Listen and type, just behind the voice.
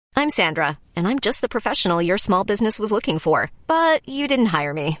I'm Sandra, and I'm just the professional your small business was looking for. But you didn't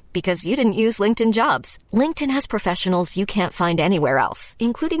hire me because you didn't use LinkedIn Jobs. LinkedIn has professionals you can't find anywhere else,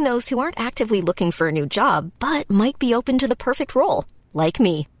 including those who aren't actively looking for a new job, but might be open to the perfect role, like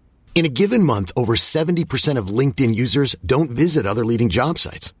me. In a given month, over 70% of LinkedIn users don't visit other leading job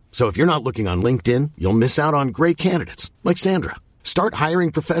sites. So if you're not looking on LinkedIn, you'll miss out on great candidates like Sandra. Start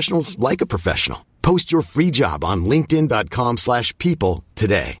hiring professionals like a professional. Post your free job on linkedin.com/people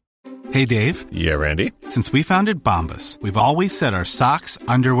today. Hey, Dave. Yeah, Randy. Since we founded Bombas, we've always said our socks,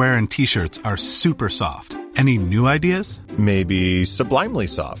 underwear, and T-shirts are super soft. Any new ideas? Maybe sublimely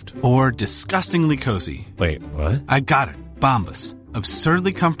soft. Or disgustingly cozy. Wait, what? I got it. Bombas.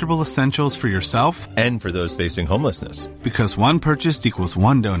 Absurdly comfortable essentials for yourself and for those facing homelessness. Because one purchased equals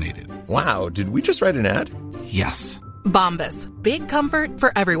one donated. Wow, did we just write an ad? Yes. Bombas. Big comfort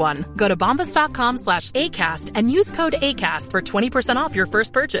for everyone. Go to bombas.com/ACAST and use code ACAST for 20% off your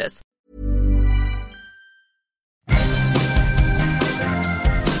first purchase.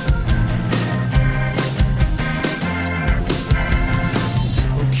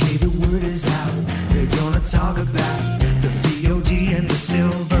 Okay, the word is out. They're gonna talk about the VOD and the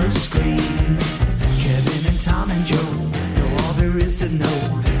silver screen. Kevin and Tom and Joe know all there is to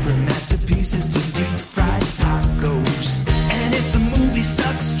know, from masterpieces to deep fried tacos. And if the movie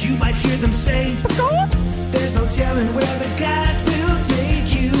sucks, you might hear them say, there's no telling where the guys will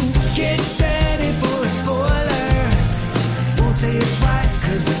take you. Get ready for a spoiler. Won't say it twice,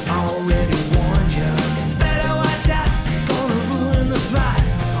 cause we already warned you. Better watch out, it's gonna ruin the plot.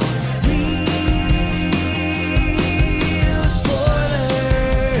 Real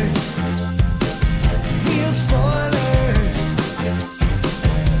spoilers. Real spoilers.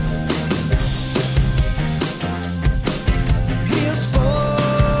 Real spoilers.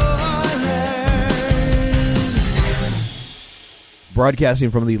 Broadcasting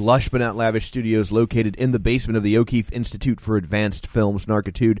from the lush but not lavish studios located in the basement of the O'Keefe Institute for Advanced Films,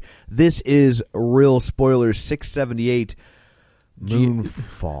 Narkitude, this is Real Spoilers 678,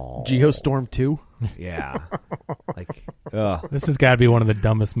 Moonfall. Geostorm 2? Yeah. This has got to be one of the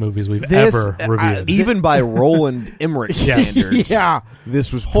dumbest movies we've ever reviewed. Even by Roland Emmerich standards. Yeah.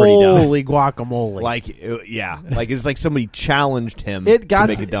 This was pretty dumb. Holy guacamole. Like it's like somebody challenged him to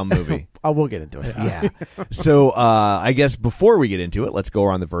make a dumb movie. We'll get into it. Yeah. So I guess before we get into it, let's go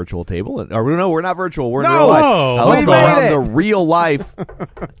around the virtual table. Or no, we're not virtual. We're in real life. Let's go around the real life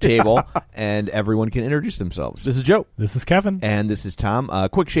table, and everyone can introduce themselves. This is Joe. This is Kevin. And this is Tom.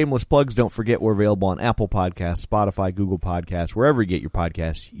 Quick shameless plugs. Don't forget we're available on Apple Podcasts, Spotify, Google Podcasts, wherever you get your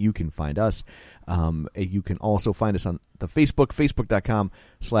podcasts, you can find us. You can also find us on the Facebook,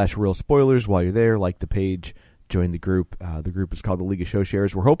 facebook.com/Real Spoilers. While you're there, like the page, join the group. The group is called the League of Show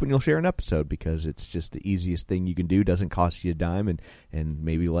Sharers. We're hoping you'll share an episode because it's just the easiest thing you can do. Doesn't cost you a dime, and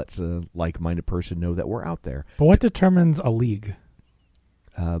maybe lets a like-minded person know that we're out there. But what determines a league?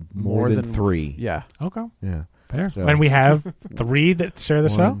 More than 3. Yeah. Okay. Yeah. Fair. So, when we have 3 that share the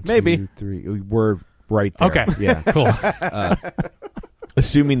show? Maybe. 2, 3. We're right there. Okay. Yeah. Cool.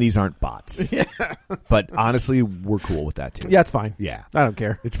 Assuming these aren't bots. Yeah. But honestly, we're cool with that too. Yeah, it's fine. Yeah. I don't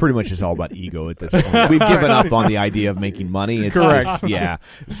care. It's pretty much just all about ego at this point. We've given up on the idea of making money. It's Correct. Just, yeah.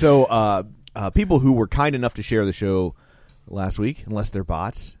 So people who were kind enough to share the show last week, unless they're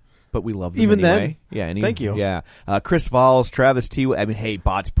bots, but we love them Even anyway. then? Yeah. Thank you. Yeah. Chris Valls, Travis T. I mean, hey,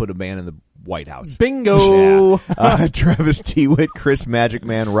 bots put a man in the White House. Bingo. Yeah. Travis Tewitt, Chris Magic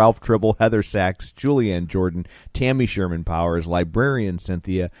Man, Ralph Tribble, Heather Sachs, Julianne Jordan, Tammy Sherman Powers, Librarian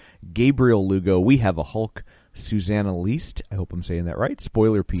Cynthia, Gabriel Lugo, We Have a Hulk, Susanna Least, I hope I'm saying that right,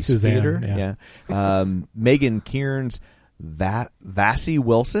 Spoiler Piece Suzanne, Theater, yeah. Megan Kearns, Vassie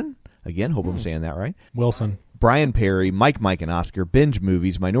Wilson, again, hope I'm saying that right. Wilson. Brian Perry, Mike and Oscar, Binge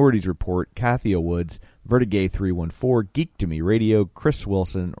Movies, Minorities Report, Kathia Woods, Vertigay 314, Geek to Me Radio, Chris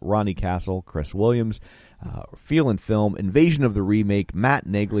Wilson, Ronnie Castle, Chris Williams, Feel and Film, Invasion of the Remake, Matt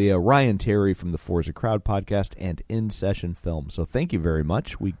Neglia, Ryan Terry from the Forza Crowd podcast, and In Session Film. So thank you very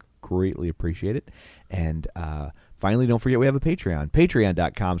much. We greatly appreciate it. And finally, don't forget we have a Patreon.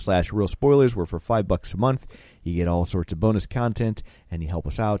 Patreon.com/Real Spoilers, where for $5 a month, you get all sorts of bonus content, and you help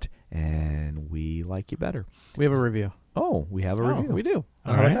us out, and we like you better. We have a review. Oh, we have a review. We do.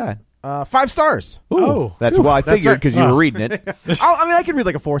 All right. 5 stars. Ooh, that's why I figured, because you were reading it. I mean, I could read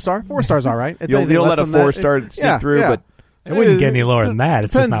like a 4-star. 4 stars, all right. You'll let a 4-star see through, but it wouldn't get any lower than that.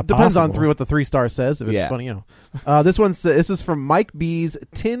 It's just not depends possible. on what the 3 stars says. If it's funny, you know. This is from Mike B's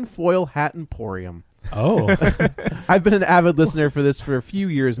Tinfoil Hat Emporium. Oh. I've been an avid listener for this for a few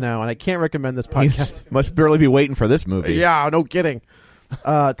years now, and I can't recommend this podcast. Must barely be waiting for this movie. Yeah, no kidding.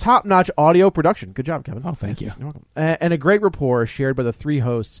 Top-notch audio production. Good job, Kevin. Oh, thank you. You're welcome. And a great rapport shared by the three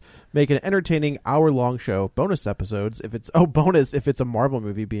hosts make an entertaining hour-long show. Bonus episodes if it's a Marvel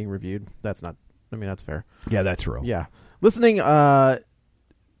movie being reviewed. That's fair. Yeah, that's real. Yeah. Listening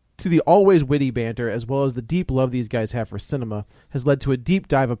to the always witty banter as well as the deep love these guys have for cinema has led to a deep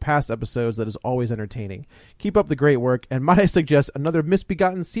dive of past episodes that is always entertaining. Keep up the great work, and might I suggest another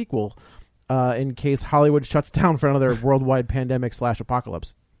misbegotten sequel in case Hollywood shuts down for another worldwide pandemic /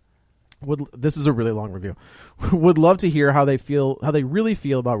 apocalypse. This is a really long review. Would love to hear how they really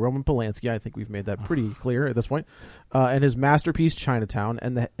feel about Roman Polanski. I think we've made that pretty clear at this point. And his masterpiece Chinatown,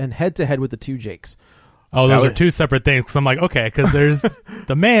 and head to head with the two Jakes. Oh, those are two separate things. Cause I'm like, okay, because there's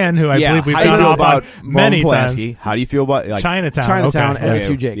the man who I believe we've gone off on many times. How do you feel about Chinatown okay. and the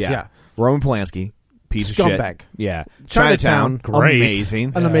two Jakes? Yeah. Roman Polanski, piece scumbag. of shit. Yeah. Chinatown, great.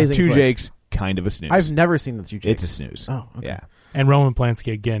 Amazing. An amazing Two flick. Jakes, kind of a snooze. I've never seen the two Jakes. It's a snooze. Oh, okay. Yeah. And Roman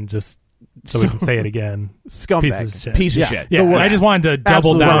Polanski again, just so we can say it again. Scumbag. Piece of shit. Yeah, I just wanted to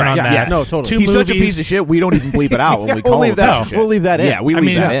double down on that. Yeah, no, totally. He's such a piece of shit, we don't even bleep it out when we call him that. shit. We'll leave that in. Yeah, we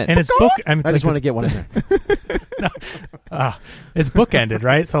leave that in. And it's book. I just want to get one in there. It's bookended,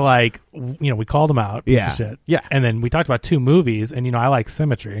 right? So, we called him out. Piece of shit. Yeah. And then we talked about two movies, and, I like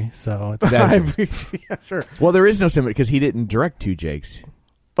symmetry, so. That's, yeah, sure. Well, there is no symmetry because he didn't direct Two Jakes.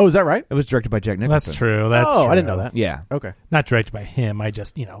 Oh, is that right? It was directed by Jack Nicholson. That's true. That's true. I didn't know that. Yeah. Okay. Not directed by him. I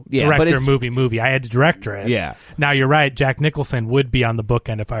just, Yeah, director, movie. I had to director it. Yeah. Now, you're right. Jack Nicholson would be on the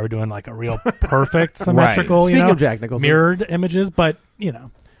bookend if I were doing, like, a real perfect symmetrical, Speaking of Jack Nicholson. mirrored images, but,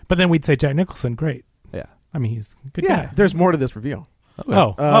 But then we'd say Jack Nicholson, great. Yeah. I mean, he's a good guy. There's more to this review.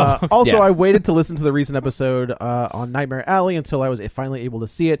 Also, I waited to listen to the recent episode on Nightmare Alley until I was finally able to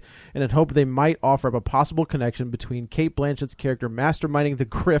see it, and had hoped they might offer up a possible connection between Cate Blanchett's character masterminding the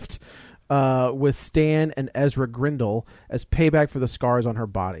grift with Stan and Ezra Grindle as payback for the scars on her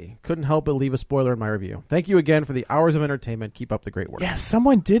body. Couldn't help but leave a spoiler in my review. Thank you again for the hours of entertainment. Keep up the great work. Yeah,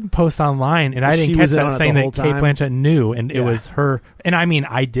 someone did post online, and I didn't catch that, saying that Cate Blanchett knew, and it was her. And I mean,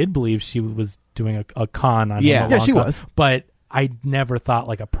 I did believe she was doing a con on him. Yeah, she was. But I never thought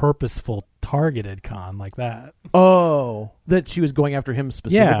like a purposeful, targeted con like that. Oh, that she was going after him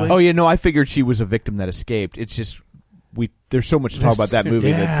specifically? Yeah. Oh, yeah, no, I figured she was a victim that escaped. It's just... There's so much to talk about that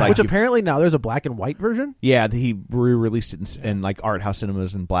movie that's like... Which apparently now there's a black and white version? Yeah, he re-released it in like art house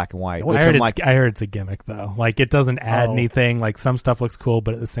cinemas in black and white. I heard it's a gimmick, though. Like, it doesn't add anything. Like, some stuff looks cool,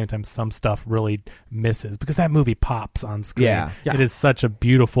 but at the same time, some stuff really misses. Because that movie pops on screen. Yeah. It is such a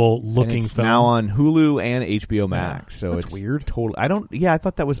beautiful looking it's film. now on Hulu and HBO Max. So that's it's weird. Totally. I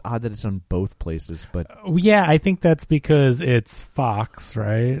thought that was odd that it's on both places, but... Yeah, I think that's because it's Fox,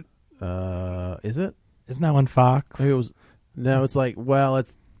 right? Is it? Isn't that one Fox? Maybe it was... No, it's like,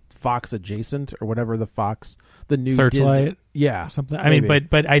 it's Fox adjacent or whatever the new Searchlight, Disney. Yeah, something. I mean,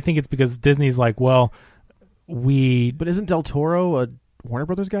 but I think it's because Disney's like, But isn't Del Toro a Warner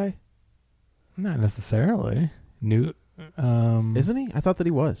Brothers guy? Not necessarily. Isn't he? I thought that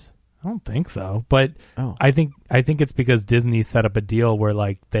he was. I don't think so, but I think it's because Disney set up a deal where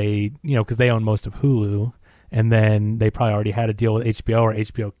like they, because they own most of Hulu. And then they probably already had a deal with HBO, or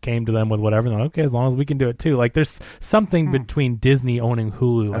HBO came to them with whatever. And they're like, okay, as long as we can do it too. Like, there's something between Disney owning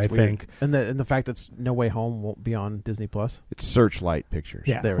Hulu, That's I weird. think. And the fact that No Way Home won't be on Disney Plus. It's Searchlight Pictures.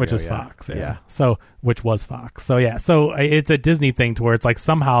 Yeah, which is Fox. Yeah. So, which was Fox. So, yeah. So, it's a Disney thing to where it's like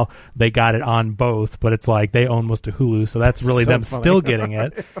somehow they got it on both, but it's like they own most of Hulu. So, that's really them funny. still getting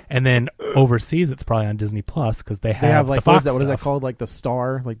it. And then overseas, it's probably on Disney Plus because they have like, the Fox what is that stuff. called? Like the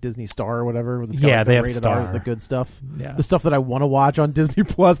Star, like Disney Star or whatever. It's got, Yeah, like, they have rated Star. R, the good stuff. Yeah. The stuff that I want to watch on Disney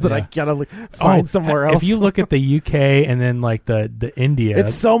Plus that I gotta find somewhere else. If you look at the UK and then like the India,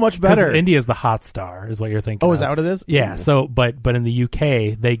 it's so much better. India is the Hotstar, is what you're thinking. Oh, is that what it is? Yeah. So, but in the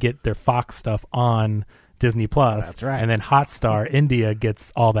UK, they get their Fox stuff on Disney Plus. That's right. And then Hotstar India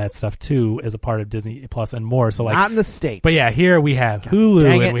gets all that stuff too as a part of Disney Plus and more. So like not in the States. But yeah, here we have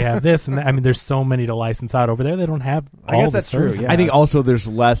Hulu and we have this and that. I mean, there's so many to license out over there. They don't have. I guess that's true. Yeah. I think also there's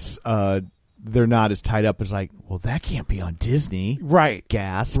less. They're not as tied up as like, well, that can't be on Disney, right?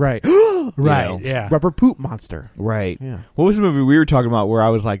 Gas, right, right, yeah. Rubber Poop Monster, right? Yeah. What was the movie we were talking about where I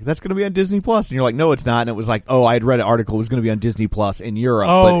was like, that's going to be on Disney Plus, and you're like, no, it's not, and it was like, oh, I had read an article it was going to be on Disney Plus in Europe.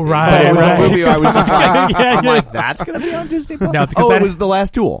 Oh, right, but it was right. a movie I was just like, I'm like, that's going to be on Disney Plus. No, because it was The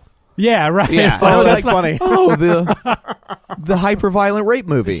Last Duel. Yeah, right. Yeah, So I was that's like, funny. Oh, the hyper-violent rape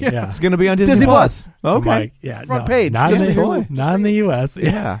movie. Yeah. It's going to be on Disney, Disney Plus. Okay. Like, yeah, Front page. Not Just in toy. not in the U.S.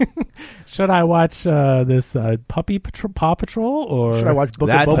 Yeah. Should I watch this Paw Patrol or should I watch Book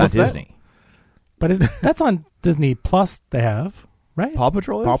That's of Boba not Fett? Disney. But that's on Disney Plus. They have right. Paw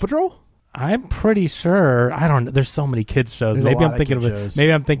Patrol is? Paw Patrol? I'm pretty sure. I don't know. There's so many kids shows. There's a Maybe lot I'm thinking of of kid a. shows.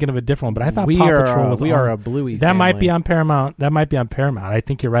 Maybe I'm thinking of a different one. But I thought We Paw are, Patrol was. we on. are a Bluey. That might family. be on Paramount. That might be on Paramount. I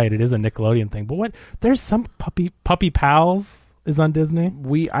think you're right. It is a Nickelodeon thing. But what? There's some Puppy Pals is on Disney.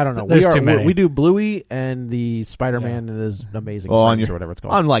 I don't know. There's too many. We do Bluey and the Spider-Man and his Amazing on Friends your, or whatever it's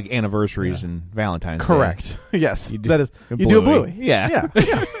called. on like anniversaries and Valentine's Day. Correct. Yes, You do- that is. a You do a Bluey. Bluey. Yeah.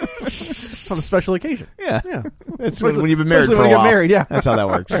 yeah. On a special occasion. Yeah. Yeah. It's when you've been married Especially for when a you while. get married, yeah. That's how that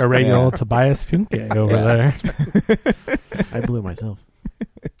works. A regular Yeah. old Tobias Funke over there. I blew myself.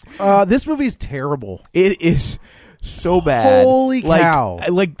 This movie's terrible. It is so bad. Holy cow.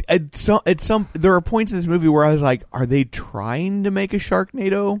 Like at some there are points in this movie where I was like, are they trying to make a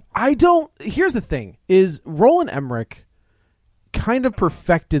Sharknado? Here's the thing: is Roland Emmerich kind of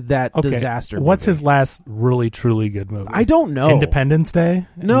perfected that Okay. disaster. What's movie. his last really truly good movie? I don't know. Independence Day.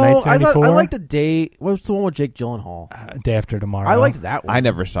 No, I 1994? liked What's the one with Jake Gyllenhaal? Day After Tomorrow. I liked that one. I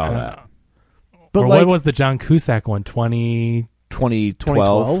never saw that. But or like, what was the John Cusack one? 2012.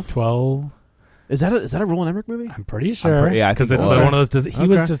 2012? Is that a Roland Emmerich movie? I'm pretty sure. yeah, I because think it's it was. one of those. He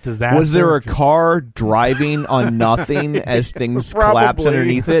was Okay. just disaster. Was there a car driving on nothing as things collapse Probably.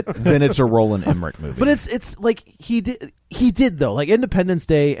 underneath it? Then it's a Roland Emmerich movie. But it's like he did though. Like Independence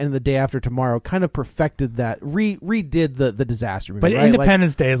Day and The Day After Tomorrow kind of perfected that. Redid the disaster movie. But right?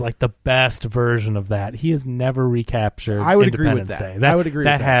 Independence Day is like the best version of that. He has never recaptured. I would agree with Independence that. Day. I would agree with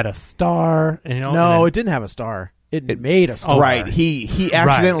that. had a star. And, no, and then- it didn't have a star. It made a star. right, he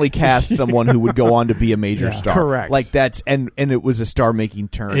accidentally cast someone who would go on to be a major Yeah. star. Correct. Like that's and it was a star making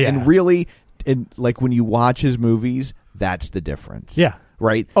turn. Yeah. And really, and like when you watch his movies, that's the difference. Yeah.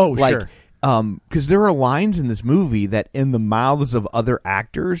 Right. Oh, like, sure. Because there are lines in this movie that, in the mouths of other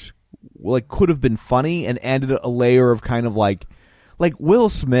actors, like could have been funny and added a layer of kind of like Will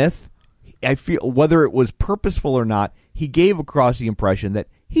Smith. I feel whether it was purposeful or not, he gave across the impression that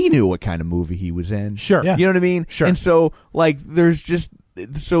he knew what kind of movie he was in. Sure. Yeah. You know what I mean? Sure. And so, like, there's just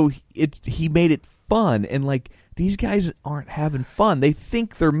he made it fun, and like these guys aren't having fun. They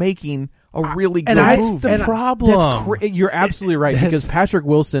think they're making a really good movie. the problem. You're absolutely right because Patrick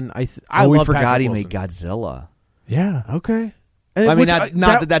Wilson. I we love forgot Patrick he Wilson. made Godzilla. Yeah. Okay. I mean, Which,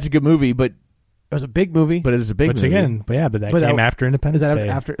 not that that's a good movie, but it was a big movie. it is a big Which movie. again, but that But came that- after Independence is that Day.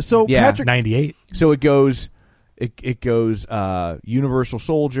 after? So Yeah. Patrick, 98. So it goes Universal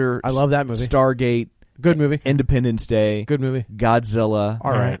Soldier. I love that movie. Stargate, good movie. Independence Day, Good movie. Godzilla,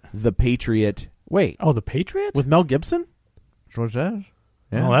 All right. The Patriot. Wait, Oh, The Patriot? with Mel Gibson? What's that?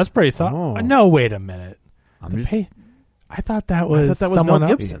 Oh, that's pretty solid. Oh. No, wait a minute. I'm just I thought that was, I thought that was someone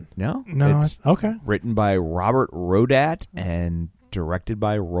Mel else. Gibson. no, No, it's okay. written by Robert Rodat and directed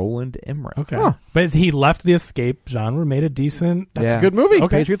by Roland Emmerich. Okay. Huh. But he left the escape genre, made a decent. That's Yeah. a good movie.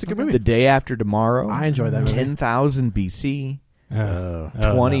 Okay. Patriot's a good movie. The Day After Tomorrow. I enjoy that movie. 10,000 BC. Oh,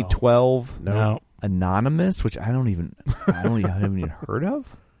 2012. No. Anonymous, which I haven't even heard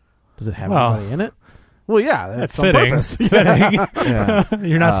of. Does it have Well, anybody in it? Well, yeah, That's on fitting. purpose. It's fitting. Yeah.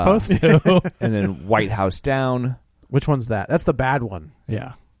 You're not supposed to. And then White House Down, Which one's that? That's the bad one.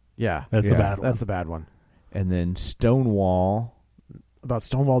 Yeah. Yeah, That's the Yeah. bad one. that's the bad one. and then Stonewall. About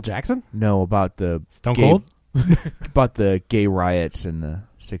Stonewall Jackson. No, about the Stone gay, Cold? about the gay riots in the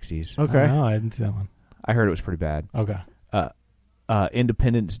 60s. Okay. No, I didn't see that one. I heard it was pretty bad. Okay.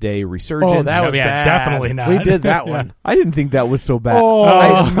 Independence Day Resurgence. Oh, that was Yeah, bad. definitely not. We did that Yeah. one. I didn't think that was so bad.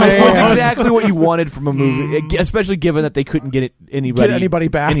 Oh, It man. was exactly what you wanted from a movie, especially given that they couldn't get anybody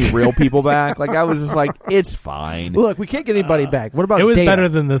back. any real people back. Like I was just like, it's fine. Look, we can't get anybody back. What about It was Data? better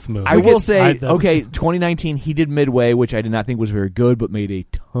than this movie. I will that's- say, okay, 2019, he did Midway, which I did not think was very good, but made a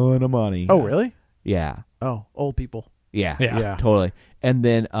ton of money. Oh, really? Yeah, Oh, old people. yeah, Yeah. totally. And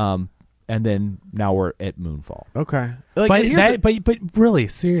then now we're at Moonfall. Okay. Like, But here's but really,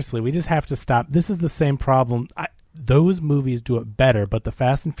 seriously, we just have to stop. This is the same problem. Those movies do it better, but the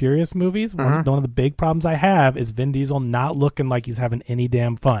Fast and Furious movies, one of the big problems I have is Vin Diesel not looking like he's having any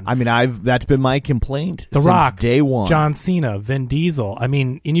damn fun. I mean, that's been my complaint The since Rock, day one. John Cena, Vin Diesel. I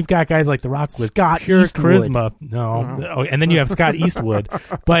mean, and you've got guys like The Rock with Scott pure Eastwood. charisma. No, oh, and then you have Scott Eastwood.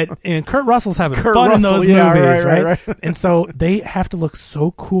 But and Kurt Russell's having Kurt fun in Russell, those yeah, movies, right. And so they have to look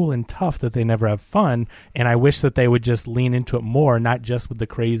so cool and tough that they never have fun. And I wish that they would just lean into it more, not just with the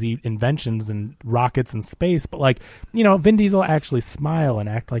crazy inventions and rockets and space, but like, Vin Diesel actually smile and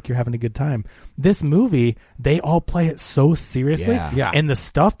act like you're having a good time. This movie, they all play it so seriously. Yeah. And the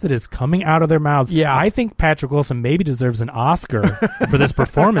stuff that is coming out of their mouths. Yeah. I think Patrick Wilson maybe deserves an Oscar for this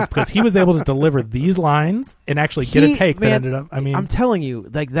performance because he was able to deliver these lines and actually get a take that ended up. I mean, I'm telling you,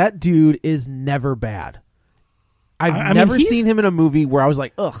 like that dude is never bad. I've I mean, never he's- seen him in a movie where I was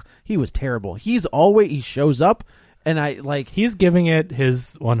like, ugh, he was terrible. He shows up And I like he's giving it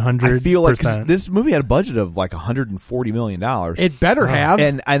his 100%. I feel like 'cause this movie had a budget of like $140 million. It better have.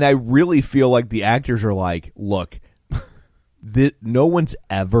 And I really feel like the actors are like, look, no one's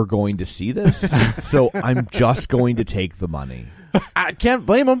ever going to see this, so I'm just going to take the money. I can't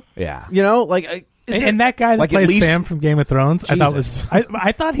blame them. Yeah. You know, like and that guy that like, at plays least- Sam from Game of Thrones,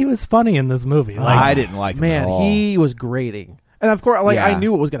 I thought he was funny in this movie. Like, I didn't like him at all. he was grating. And of course, like Yeah. I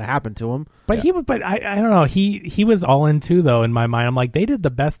knew what was going to happen to him. But he was, but I don't know. He was all in too, though. In my mind, I'm like, they did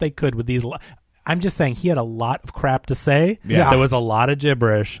the best they could with these. I'm just saying, he had a lot of crap to say. Yeah. There was a lot of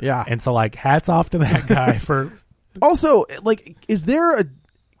gibberish. Yeah. And so, like, hats off to that guy for. Also, like,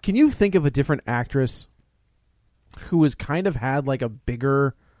 can you think of a different actress who has kind of had like a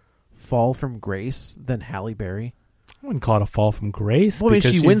bigger fall from grace than Halle Berry? I wouldn't call it a fall from grace. Well, I mean,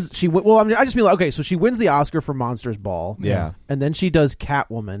 because she wins. Well, I mean, I just mean like, okay, so she wins the Oscar for Monsters Ball. Yeah. And then she does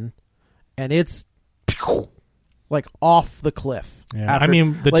Catwoman, and it's like off the cliff. Yeah. after- I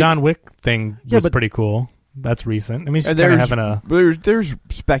mean, the like, John Wick thing Yeah, was but- pretty cool. That's recent. I mean, she's And kind of having a. there's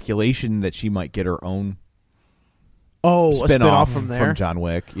speculation that she might get her own a spin-off from there. from John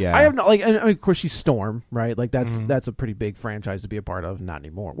Wick. Yeah. I have not like, and I mean, of course, she's Storm, right? Like that's a pretty big franchise to be a part of. Not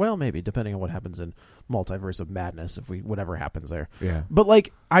anymore. Well, maybe depending on what happens in Multiverse of Madness, if whatever happens there. Yeah. But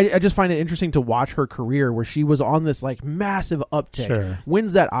like, I just find it interesting to watch her career where she was on this like massive uptick, Sure.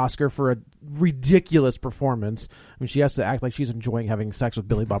 wins that Oscar for a ridiculous performance. I mean, she has to act like she's enjoying having sex with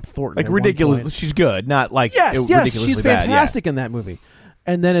Billy Bob Thornton. like at one ridiculous. point. She's good, not like Yes, ridiculously she's bad. Yeah. fantastic in that movie.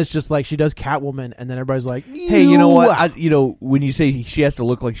 And then it's just like she does Catwoman, and then everybody's like, Hey, you know what? When you say she has to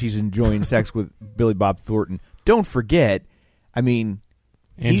look like she's enjoying sex with Billy Bob Thornton, don't forget. I mean,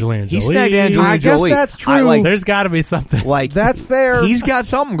 Angelina he Jolie. snagged Angelina I guess Jolie. that's true. I, like, There's got to be something. like That's fair. He's got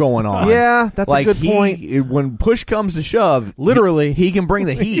something going on. Yeah, that's a like good point. When push comes to shove, Literally. he can bring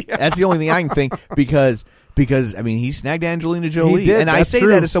the heat. That's the only thing I can think because I mean he snagged Angelina Jolie, He did, and I that's say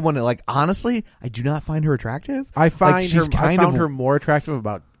true. that as someone that, like, honestly, I do not find her attractive. I find like, she's her. I kind found of her more attractive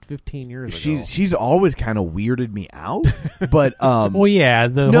about 15 years ago. She's always kind of weirded me out, but Well, yeah.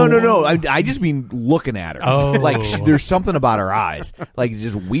 no. I just mean looking at her. Oh. Like there's something about her eyes, like it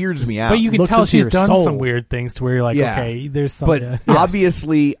just weirds me out. But you can Looks tell into she's your done soul. some weird things to where you're like, Yeah. okay, there's some. But yeah.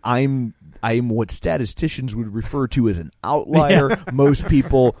 obviously, I'm what statisticians would refer to as an outlier. Yes. Most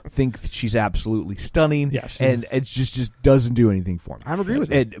people think she's absolutely stunning, Yeah, and it just doesn't do anything for me. I agree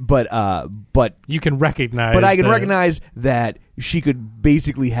with it. But you can recognize. I can the- recognize that she could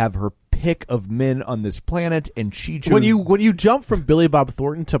basically have her pick of men on this planet, and she chose when you jump from Billy Bob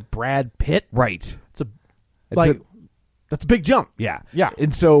Thornton to Brad Pitt, right. That's a big jump. Yeah. Yeah.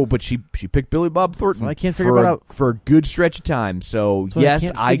 And so, but she picked Billy Bob Thornton. why I can't figure for that out. for a good stretch of time. So That's what I yes,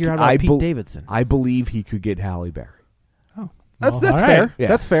 can't figure out about Pete Davidson. I believe he could get Halle Berry. That's all right. fair. Yeah.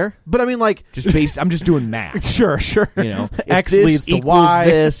 That's fair. But I mean, like, I'm just doing math. sure. You know, if X this leads to equals Y.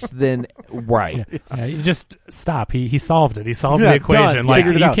 this, then right. Yeah, you just stop. He solved it. He solved Yeah, the equation. done. Like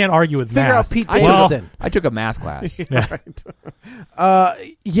Figured it you out. can't argue with Figure math. out Pete I Davidson. took a math class. Yeah.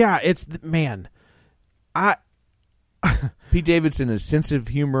 Yeah, it's man. Pete Davidson has sense of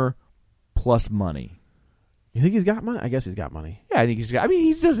humor plus money. You think he's got money? I guess he's got money Yeah, I think he's got. I mean,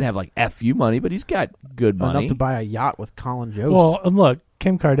 he doesn't have like FU money, but he's got good money. enough to buy a yacht with Colin Jost. Well, and look,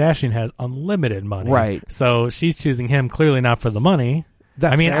 Kim Kardashian has unlimited money, Right. So she's choosing him clearly not for the money.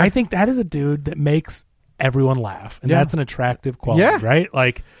 That's I mean, fair. I think that is a dude that makes everyone laugh, and Yeah. that's an attractive quality, Yeah. right?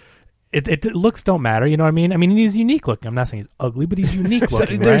 Like. It looks don't matter, you know what I mean? I mean, he's unique looking. I'm not saying he's ugly, but he's unique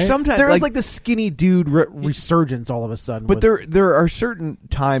looking. there's right? sometimes there is like the skinny dude resurgence all of a sudden. But with- there are certain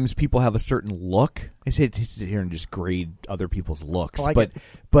times people have a certain look. I say to sit here and just grade other people's looks, I like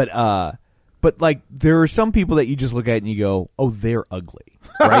but like there are some people that you just look at and you go, oh, they're ugly,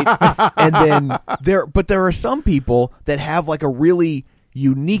 right? And then there are some people that have like a really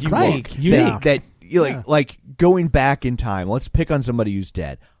unique Right, look unique. that you like going back in time. Let's pick on somebody who's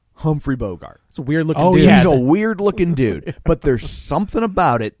dead. Humphrey Bogart. it's a weird looking Oh, dude. yeah. He's a weird looking dude, but there's something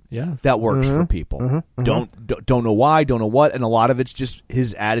about it Yes. that works for people. Don't know why, don't know what, and a lot of it's just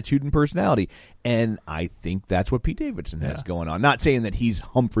his attitude and personality. And I think that's what Pete Davidson has going on. Not saying that he's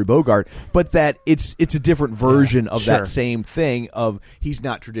Humphrey Bogart, but that it's a different version of sure. that same thing of he's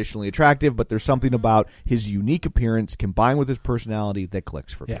not traditionally attractive, but there's something about his unique appearance combined with his personality that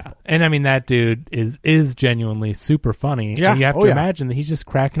clicks for Yeah, people. and I mean that dude is genuinely super funny. Yeah. and you have Oh, to yeah. imagine that he's just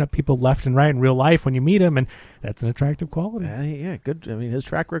cracking up people left and right in real life when you meet him, and that's an attractive quality. Yeah, good. I mean, his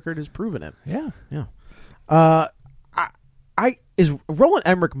track record has proven it. Yeah, Yeah. Roland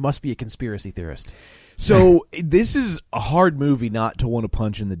Emmerich must be a conspiracy theorist. So this is a hard movie not to want to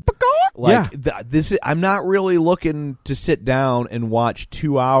punch in the Like I'm not really looking to sit down and watch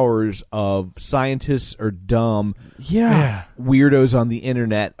 2 hours of scientists are dumb. Yeah. Weirdos on the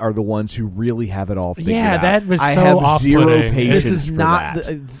internet are the ones who really have it all figured out. that was I so have off-putting. zero patience. This is for not.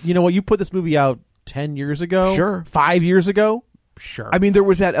 that. You know what? You put this movie out 10 years ago. Sure. 5 years ago. Sure. I mean, there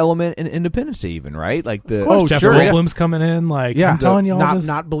was that element in Independence Day, even, right? Like the Jeff sure. Goldblum's coming in. Like, I'm telling you all this.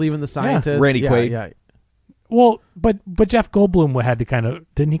 Not believing the scientists. Randy Quaid. Yeah. Well, but Jeff Goldblum had to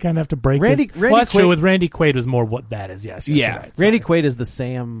didn't he kind of have to break Randy that's Quaid, true. With Randy Quaid was more what that is. Yes. Yeah. Right, Randy Quaid is the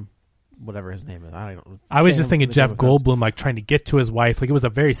Sam, whatever his name is. I don't know. I was Sam just thinking from the Jeff Game of Thrones. Goldblum like trying to get to his wife. Like it was a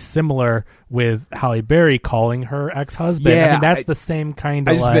very similar with Halle Berry calling her ex-husband. Yeah, I mean that's the same kind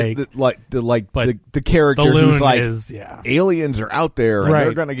I of just meant the character the loon who's like is aliens are out there and Right.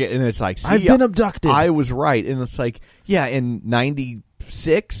 they're gonna get, and it's like, see, I've been abducted. I was right, and it's like, yeah, in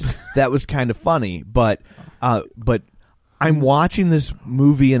 '96 that was kind of funny, but I'm watching this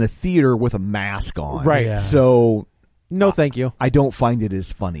movie in a theater with a mask on, Right. Yeah. So No, thank you. I don't find it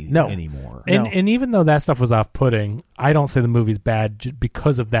as funny No. anymore. And even though that stuff was off-putting, I don't say the movie's bad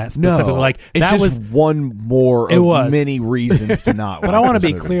because of that specifically. No, Like it's that just was one more It of was. many reasons to not. But watch I want to this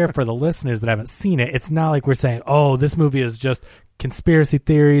be movie. clear for the listeners that haven't seen it. It's not like we're saying, "Oh, this movie is just conspiracy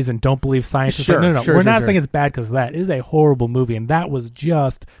theories and don't believe science." It's Sure, like, no. sure, We're sure, not sure. saying it's bad because of that. It is a horrible movie, and that was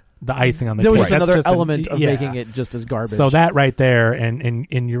just the icing on the There cake. was just That's another just an- element of yeah. making it just as garbage. So that right there, and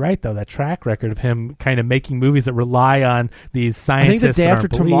you're right though. That track record of him kind of making movies that rely on these I think scientists. the Day that After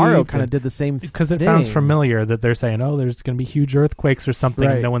aren't Tomorrow believed kind of and- did the same thing. because it sounds familiar that they're saying, "Oh, there's going to be huge earthquakes or something,"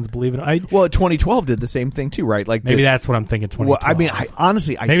 Right. and no one's believing it. Well, 2012 did the same thing too, right? Like Maybe that's what I'm thinking. 2012. Well, I mean, I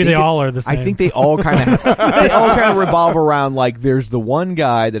honestly, I Maybe think they all are the I same. think they all kind of revolve around like there's the one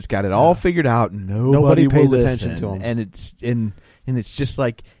guy that's got it all figured out, and nobody pays will attention listen. to him. And it's just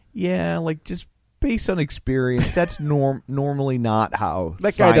like, yeah, like just based on experience, that's normally not how That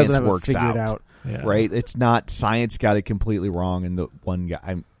guy science doesn't have it works figured out. Yeah. right? It's not science got it completely wrong, and the one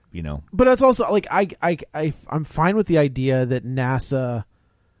guy, But it's also like I'm fine with the idea that NASA,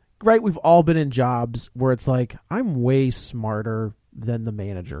 right? We've all been in jobs where it's like I'm way smarter than the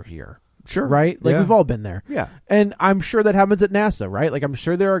manager here. Sure, Right? Like yeah. we've all been there. Yeah. And I'm sure that happens at NASA, right? Like I'm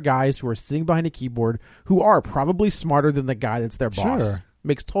sure there are guys who are sitting behind a keyboard who are probably smarter than the guy that's their boss. Sure.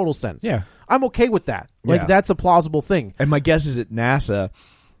 Makes total sense. Yeah. I'm okay with that. Like Yeah. that's a plausible thing. And my guess is at NASA,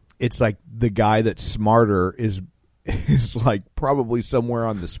 it's like the guy that's smarter is like probably somewhere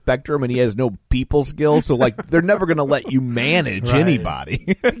on the spectrum, and he has no people skills. So like they're never going to let you manage Right.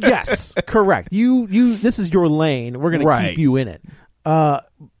 anybody. Yes, correct. You this is your lane. We're going to Right. keep you in it.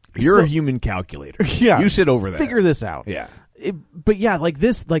 You're So- a human calculator. Yeah. You sit over there. Figure this out. Yeah. But yeah, like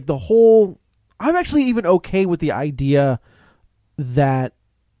this, like the whole. I'm actually even okay with the idea that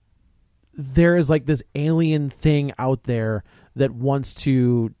there is like this alien thing out there that wants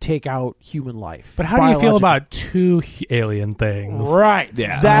to take out human life. But how do you feel Biological- about two alien things? Right.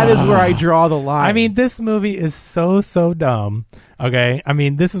 Yeah. That is where I draw the line. I mean, this movie is so dumb. Okay, I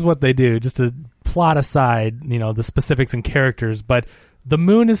mean, this is what they do. Just to plot aside, the specifics and characters, but the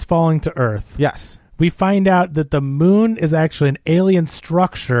moon is falling to Earth. yes. We find out that the moon is actually an alien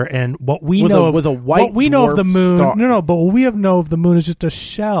structure, and what we With know a- of, with a white what we know of the dwarf moon, star. but what we know of the moon is just a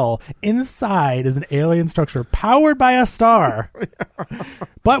shell. Inside is an alien structure powered by a star.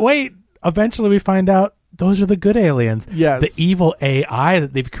 But wait, eventually we find out those are the good aliens. Yes. The evil AI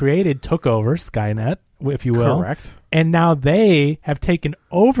that they've created took over Skynet, if you will. Correct. And now they have taken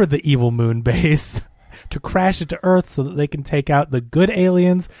over the evil moon base to crash it to Earth so that they can take out the good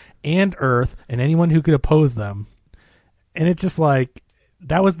aliens and Earth and anyone who could oppose them. And it's just like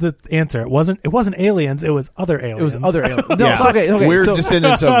that was the answer. It wasn't aliens, it was other aliens. It was other aliens. No, Yeah. so, okay. We're so,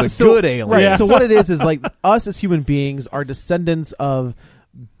 descendants of the so- good aliens. Right. Yeah. So what it is like us as human beings are descendants of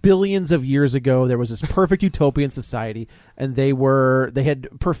billions of years ago. There was this perfect utopian society, and they had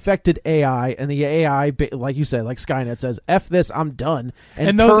perfected AI, and the AI, like you said, like Skynet says, "F this, I'm done,"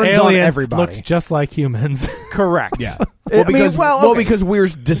 and those turns on aliens everybody. looked just like humans. Correct. Yeah. I mean, because we're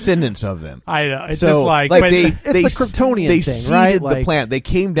descendants of them. I know. It's So, just like, like but- they, it's they the s- Kryptonian they thing, seeded right? the Like- planet. They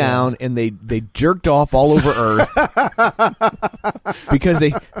came down and they jerked off all over Earth because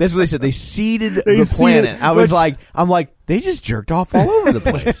that's what they said. They seeded the seeded- planet. which- I'm like, they just jerked off all over the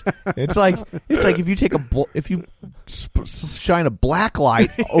place. It's like if you take if you shine a black light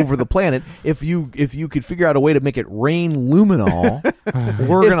over the planet, if you could figure out a way to make it rain luminol,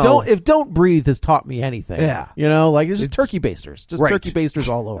 if don't breathe has taught me anything. Yeah. like it's just turkey basters, just Right. turkey basters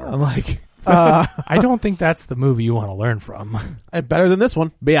all over. I'm like, I don't think that's the movie you want to learn from. And better than this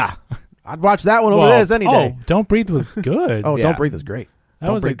one. yeah. I'd watch that one over Well, this any day. Don't Breathe was good. Oh, Yeah. Don't Breathe is great. That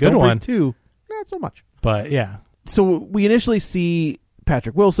Don't was a Breathe- good Don't Breathe one. 2, not so much. But yeah. So we initially see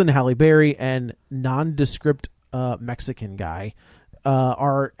Patrick Wilson, Halle Berry, and nondescript Mexican guy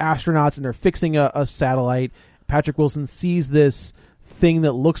are astronauts, and they're fixing a satellite. Patrick Wilson sees this thing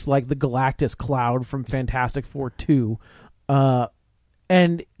that looks like the Galactus cloud from Fantastic Four 2,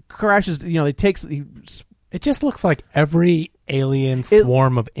 and crashes. It just looks like every alien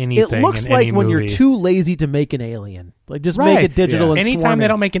swarm of anything. It looks in like any when movie. you're too lazy to make an alien. Like, just Right. make it digital and Anytime swarming. they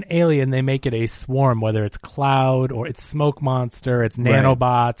don't make an alien, they make it a swarm, whether it's cloud or it's smoke monster, it's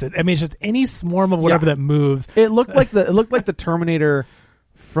nanobots. It's just any swarm of whatever that moves. It looked like the Terminator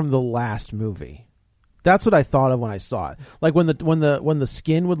from the last movie. That's what I thought of when I saw it. Like when the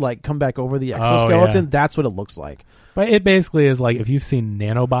skin would like come back over the exoskeleton. That's what it looks like. But it basically is like if you've seen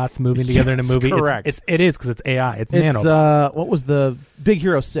nanobots moving together in a movie. Correct. It is because it's AI. It's nanobots. What was the Big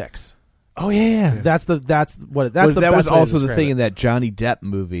Hero 6? Oh yeah. That's the that best was way to also the describe thing it. in that Johnny Depp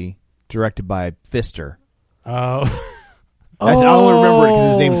movie directed by Pfister. Oh. I'll remember it because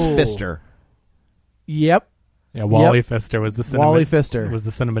his name's Pfister. Yep. Yeah, Wally Pfister was the Wally Pfister was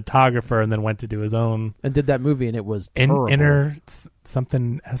the cinematographer, and then went to do his own and did that movie, and it was terrible. Inner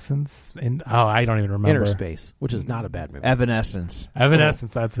something essence. I don't even remember. Inner Space, which is not a bad movie. Evanescence.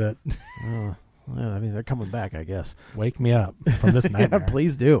 Evanescence. That's it. Yeah, I mean, they're coming back, I guess. Wake me up from this nightmare. Yeah,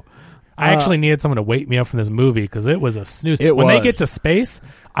 please do. I actually needed someone to wake me up from this movie because it was a snooze. When they get to space,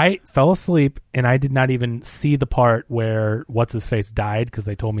 I fell asleep and I did not even see the part where what's his face died because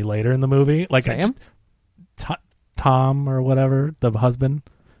they told me later in the movie. Like Sam? Tom or whatever, the husband.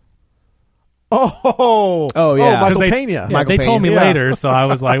 Oh yeah, Michael they, Pena. Yeah, Michael they told me Pena. later, so I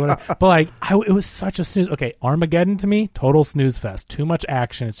was like, whatever. But like, it was such a snooze. Okay, Armageddon to me, total snooze fest. Too much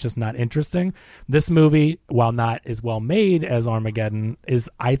action. It's just not interesting. This movie, while not as well made as Armageddon, is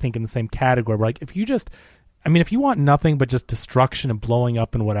I think in the same category. Where, like, if you want nothing but just destruction and blowing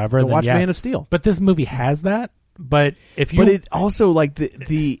up and whatever, then Watch yeah. Man of Steel. But this movie has that. But if you, But it also like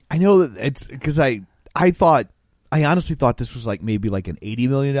the I know that it's because I honestly thought this was like maybe like an $80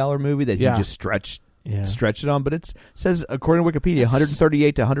 million movie that he just stretched it on, but it says according to Wikipedia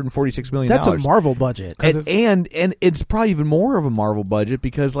 138 to 146 million. That's a Marvel budget, and it's probably even more of a Marvel budget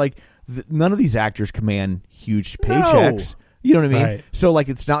because like none of these actors command huge paychecks. No. You know what I mean? Right. So like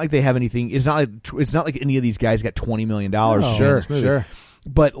it's not like they have anything. It's not like any of these guys got $20 million. Sure.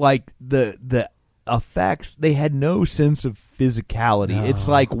 But like the effects, they had no sense of physicality. No. It's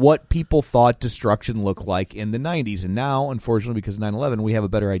like what people thought destruction looked like in the 90s, and now unfortunately because of 9/11 we have a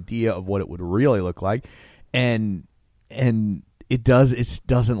better idea of what it would really look like, and it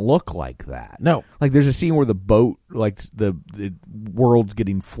doesn't look like that. No. Like there's a scene where the boat, like the world's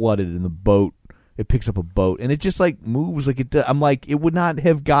getting flooded and the boat, it picks up a boat and it just like moves like it does. I'm like, it would not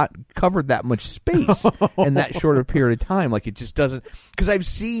have covered that much space in that short a period of time. Like it just doesn't, because I've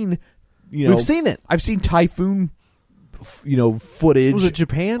seen, we've seen it. I've seen typhoon, footage. Was it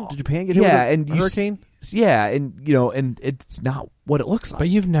Japan? Did Japan get hit with a hurricane? Yeah, and and it's not what it looks like. but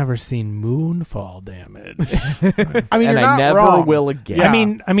you've never seen moonfall damage. I mean, and you're I not never wrong. will again.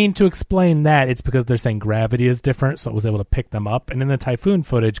 Yeah. I mean, to explain that, it's because they're saying gravity is different, so it was able to pick them up. And in the typhoon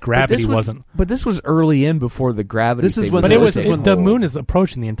footage, gravity wasn't. But this was early in before the gravity. This is thing when- was But it No, was this is when- the moon is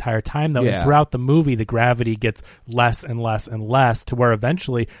approaching the entire time, though. Yeah. And throughout the movie, the gravity gets less and less and less, to where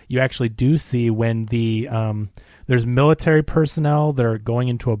eventually you actually do see when there's military personnel that are going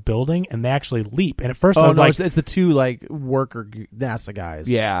into a building and they actually leap. And at first I was like, it's the two like worker NASA guys.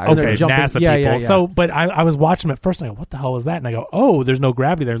 Yeah. And they're okay, jumping- NASA yeah, people. yeah, yeah. So, but I was watching them at first and I go, what the hell is that? And I go, oh, there's no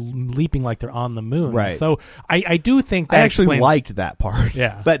gravity. They're leaping like they're on the moon. Right. So I do think that I actually explains- liked that part.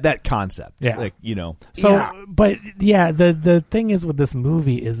 Yeah. that concept. Yeah. Like, So, Yeah. but yeah, the thing is with this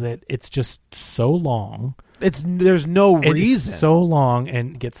movie is that it's just so long. There's no And reason. it's so long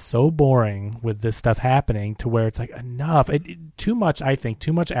and gets so boring with this stuff happening to where it's like enough. Too much, I think,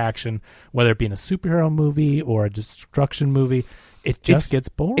 too much action, whether it be in a superhero movie or a destruction movie, it just gets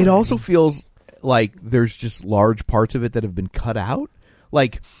boring. It also feels like there's just large parts of it that have been cut out.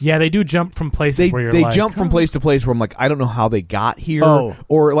 Like, yeah, they do jump from places where you're they like, jump from place to place where I'm like, I don't know how they got here. Oh.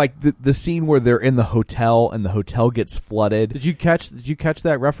 Or like the scene where they're in the hotel and the hotel gets flooded. Did you catch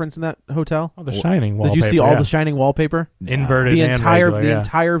that reference in that hotel? Oh, the Shining Did wallpaper. you see all yeah. the Shining wallpaper? Inverted The and entire regular, yeah.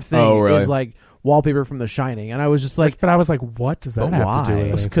 entire thing Oh, really? is like wallpaper from The Shining, and I was just like, But I was like, what does that But have to do why?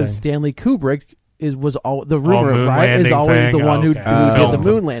 with anything? because Stanley Kubrick was all the rumor, moon right? Is landing always thing? the one Oh, who okay. did the Oh.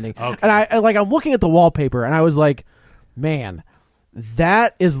 moon landing, Okay. and I'm looking at the wallpaper, and I was like, man.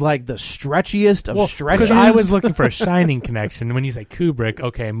 That is like the stretchiest of stretches. Because I was looking for a Shining connection. When you say Kubrick,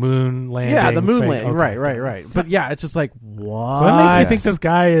 okay, moon landing. yeah, the moon thing, landing, okay. right. But yeah, it's just like what? So that makes me think this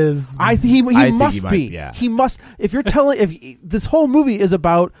guy is. I think he I think must he might- be. yeah. He must. If you're telling, if this whole movie is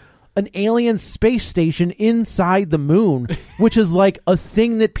about an alien space station inside the moon, which is like a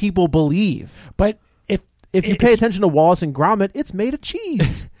thing that people believe. But if you pay attention to Wallace and Gromit, it's made of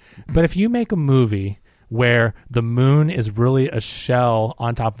cheese. But if you make a movie where the moon is really a shell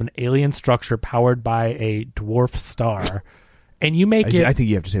on top of an alien structure powered by a dwarf star, and you make it... I think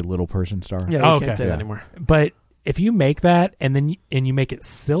you have to say little person star. Yeah, you can't say that anymore. But if you make that and then you make it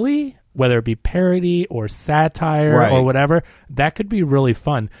silly, whether it be parody or satire or whatever, that could be really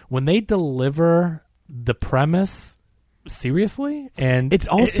fun. When they deliver the premise seriously, and it's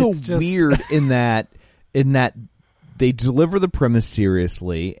also it's just weird in that they deliver the premise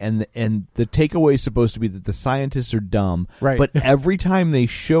seriously, and the takeaway is supposed to be that the scientists are dumb. Right. But every time they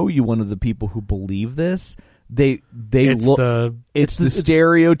show you one of the people who believe this, it's the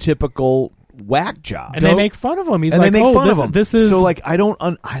stereotypical whack job, and they make fun of him. He's and like, they make fun of him. This is so like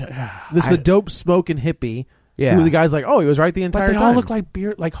this is the dope smoking hippie. Yeah, who the guy's like, oh, he was right the entire time. But they all look like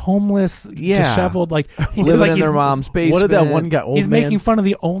like homeless, disheveled, like living like in their mom's basement. What did that one guy? He's making fun of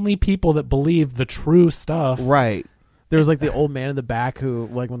the only people that believe the true stuff. Right. There was like the old man in the back who,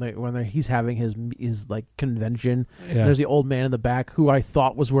 like, when he's having his like convention. Yeah. There's the old man in the back who I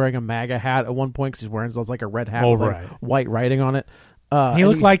thought was wearing a MAGA hat at one point because he's wearing like a red hat with like white writing on it. He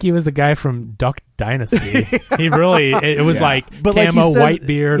looked like he was a guy from Duck Dynasty. He really, it was like but camo, like he says, white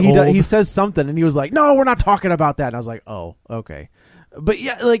beard. He says something, and he was like, "No, we're not talking about that." And I was like, "Oh, okay." But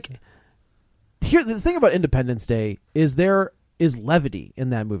yeah, like here, the thing about Independence Day is there is levity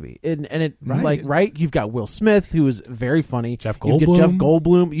in that movie, and it like you've got Will Smith, who is very funny. Jeff You've got Goldblum. Jeff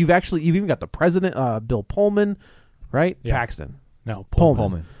Goldblum. You've even got the president, Bill Pullman, right? Yeah. Paxton. No,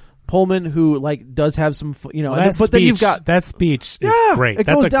 Pullman, who like does have some, but then you've got that speech. Is great. It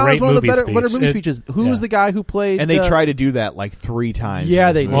That's goes a down great as one of the movie better speech. movie speeches. Who was the guy who played? And they try to do that like 3 times.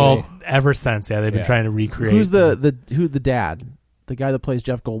 Yeah, they do. Well, ever since, they've been trying to recreate. Who's the dad? The guy that plays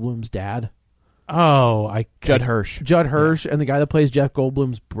Jeff Goldblum's dad. Oh, Judd Hirsch. Judd Hirsch, and the guy that plays Jeff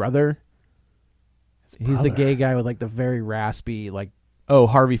Goldblum's brother. He's the gay guy with like the very raspy like. Oh,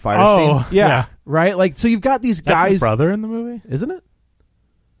 Harvey Firestein. Oh, yeah, right. Like, so you've got these That's guys. his brother in the movie, isn't it?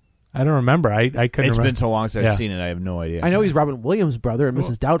 I don't remember. I couldn't. It's remember. been so long since I've seen it. I have no idea. I know he's Robin Williams' brother and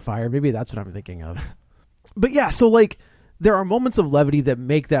Mrs. Doubtfire. Maybe that's what I'm thinking of. But yeah, so like there are moments of levity that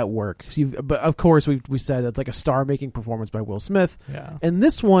make that work. So but of course, we said that's like a star-making performance by Will Smith. Yeah. And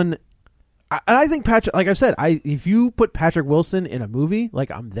this one, I think Patrick. Like I've said, if you put Patrick Wilson in a movie, like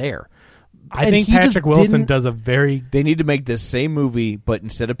I'm there. I think Patrick Wilson does a very. They need to make this same movie, but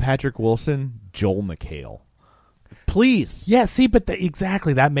instead of Patrick Wilson, Joel McHale. Please. Yeah, see, but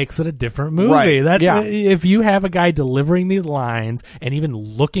exactly, that makes it a different movie. Right. That's if you have a guy delivering these lines and even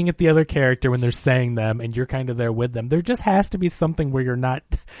looking at the other character when they're saying them and you're kind of there with them, there just has to be something where you're not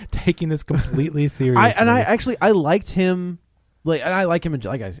taking this completely seriously. I liked him, like, and I like him,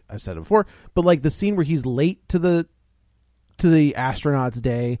 like I've said it before, but like the scene where he's late to the astronaut's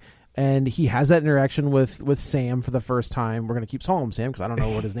day and he has that interaction with Sam for the first time. We're going to keep calling him Sam because I don't know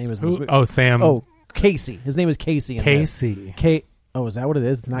what his name is in this movie. Oh, Sam. Oh, Casey. His name is Casey. Casey. Oh, is that what it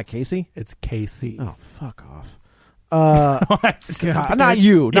is? It's not Casey? It's Casey. Oh, fuck off. God, not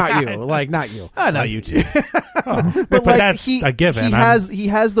you. Like, not you. Not you too. But like, that's a given. He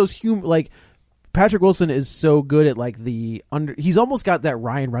has those like Patrick Wilson is so good at like he's almost got that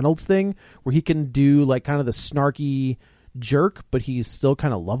Ryan Reynolds thing where he can do like kind of the snarky jerk, but he's still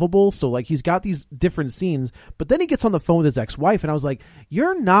kind of lovable. So like he's got these different scenes, but then he gets on the phone with his ex-wife and I was like,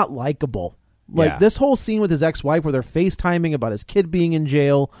 you're not likable. Like this whole scene with his ex-wife where they're FaceTiming about his kid being in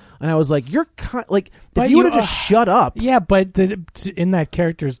jail, and I was like, "You're like, if you would have just shut up." Yeah, but in that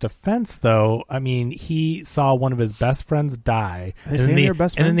character's defense, though, I mean, he saw one of his best friends die, and then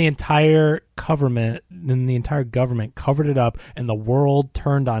the entire government covered it up, and the world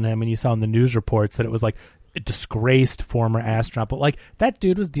turned on him. And you saw in the news reports that it was like a disgraced former astronaut, but like that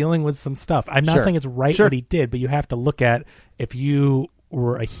dude was dealing with some stuff. I'm not saying it's right what he did, but you have to look at if you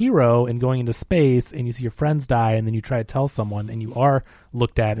were a hero and going into space and you see your friends die and then you try to tell someone and you are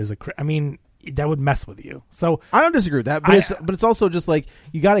looked at as I mean, that would mess with you. So I don't disagree with that, but it's also just like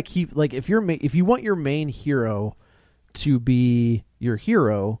you got to keep like if you want your main hero to be your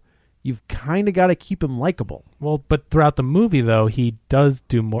hero, you've kind of got to keep him likable. Well, but throughout the movie though, he does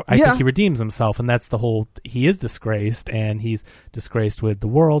do more. I think he redeems himself, and that's the whole. He is disgraced, and he's disgraced with the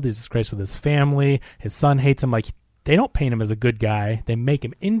world. He's disgraced with his family. His son hates him. Like, they don't paint him as a good guy. They make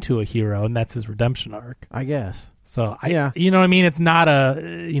him into a hero, and that's his redemption arc, I guess. So, you know what I mean? It's not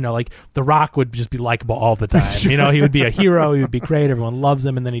like The Rock would just be likable all the time. Sure. You know, he would be a hero. He would be great. Everyone loves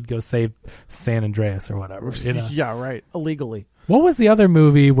him, and then he'd go save San Andreas or whatever. You know? Yeah, right. Illegally. What was the other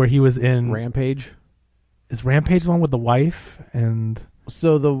movie where he was in? Rampage. Is Rampage the one with the wife? And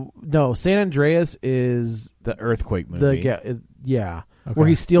San Andreas is the earthquake movie. Where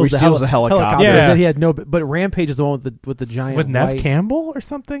he steals the helicopter. Yeah. That he had no. But Rampage is the one with the giant. With Nev white... Campbell or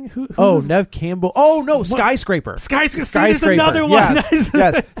something. Who's Nev Campbell. Oh no, Skyscraper. Skyscraper. There's another one.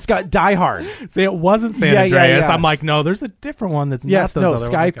 Yes. Die Hard. See, it wasn't San Andreas. Yeah. I'm like, no, there's a different one that's not those other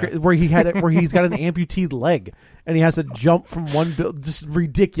Skyscraper, where he had it, where he's got an amputee leg and he has to jump from one building. Just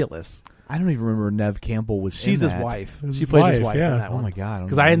ridiculous. I don't even remember Nev Campbell was. She's in his that. wife. She plays his wife in that one. Oh my god!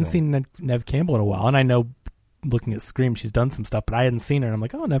 Because I hadn't seen Nev Campbell in a while, and I know, looking at Scream, she's done some stuff, but I hadn't seen her. And I'm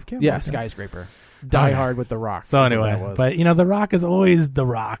like, oh, Nev Campbell. Yeah, Skyscraper. Die Hard with The Rock. So anyway, but The Rock is always The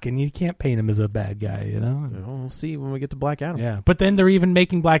Rock, and you can't paint him as a bad guy, We'll see when we get to Black Adam. Yeah, but then they're even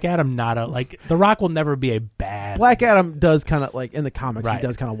making Black Adam not The Rock will never be a bad. Black Adam does kind of in the comics, right. He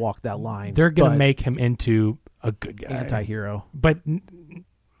does kind of walk that line. They're gonna make him into a good guy, anti-hero, but.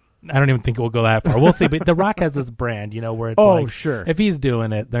 I don't even think it will go that far. We'll see. But The Rock has this brand, where it's sure. If he's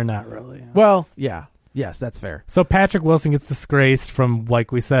doing it, they're not really. Well, yeah. Yes, that's fair. So Patrick Wilson gets disgraced from,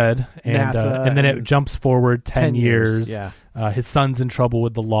 like we said, and NASA, and then it jumps forward 10 years. Yeah. His son's in trouble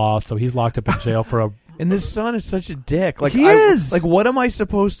with the law, so he's locked up in jail for a... And his son is such a dick. He is! Like, what am I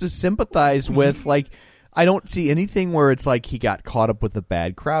supposed to sympathize with? Like, I don't see anything where it's like he got caught up with a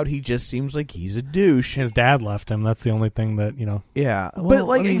bad crowd. He just seems like he's a douche. His dad left him. That's the only thing that, Yeah.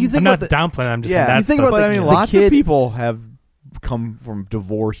 But, you think I'm not downplaying. I'm just saying you that's think about the lots kid, of people have come from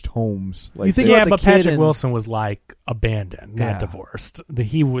divorced homes. Like you think yeah, about but the kid Patrick Wilson was abandoned, not divorced.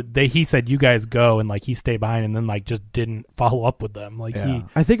 He said you guys go, and he stayed behind, and then just didn't follow up with them.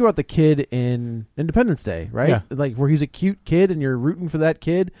 I think about the kid in Independence Day, right? Yeah. Where he's a cute kid, and you're rooting for that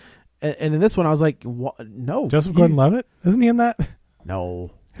kid. And in this one, I was like, what? No, Joseph Gordon-Levitt, isn't he in that?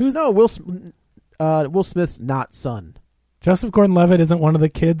 No, who's Will Smith's not son. Joseph Gordon-Levitt isn't one of the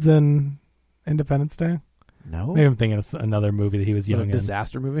kids in Independence Day. No, maybe I'm thinking of another movie that he was young in.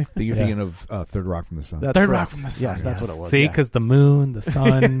 Disaster movie. You're thinking of Third Rock from the Sun. That's Third correct. Rock from the Sun. Yes, that's what it was. See, because the moon, the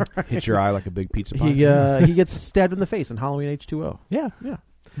sun, hit your eye like a big pizza pie. He gets stabbed in the face in Halloween H2O. Yeah.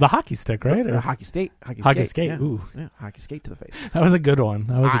 The hockey stick, right? The hockey skate. Hockey skate. Yeah. Ooh, yeah, hockey skate to the face. That was a good one.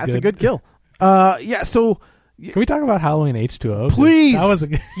 That's a good kill. Yeah. So. Can we talk about Halloween H2O? Please. That was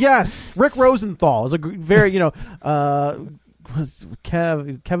yes. Rick Rosenthal is a very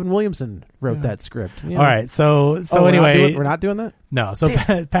Kevin Williamson wrote that script. All right, so anyway, we're not doing that. No, so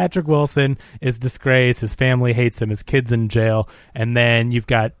Patrick Wilson is disgraced. His family hates him. His kid's in jail, and then you've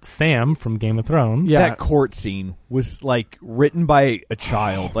got Sam from Game of Thrones. Yeah. That court scene was written by a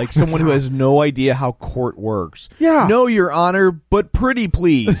child, someone who has no idea how court works. Yeah, no, Your Honor, but pretty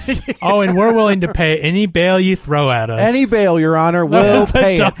please. And we're willing to pay any bail you throw at us. Any bail, Your Honor, we'll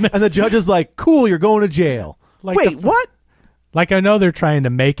pay it. And the judge is like, "Cool, you're going to jail." Wait, what? I know they're trying to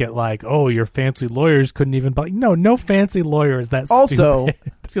make it your fancy lawyers couldn't even... No fancy lawyer is that also, stupid.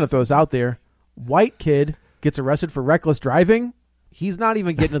 I'm just going to throw this out there. White kid gets arrested for reckless driving. He's not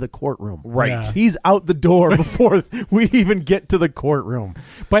even getting to the courtroom. Right. Yeah. He's out the door before we even get to the courtroom.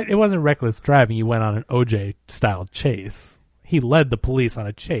 But it wasn't reckless driving. You went on an OJ-style chase. He led the police on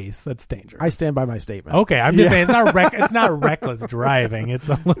a chase. That's dangerous. I stand by my statement. Okay, I'm just saying it's not reckless driving. It's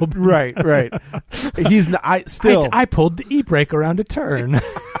a little bit right. He's not. I pulled the e-brake around a turn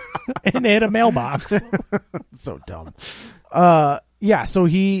and hit a mailbox. So dumb. Yeah. So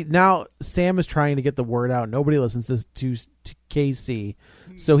Sam is trying to get the word out. Nobody listens to KC,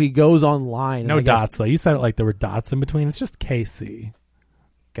 so he goes online. No dots though. You said it like there were dots in between. It's just KC.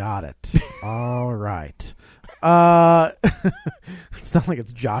 Got it. All right. It's not like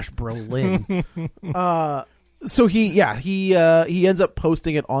it's Josh Brolin. So he ends up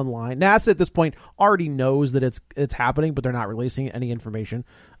posting it online. NASA at this point already knows that it's happening, but they're not releasing any information.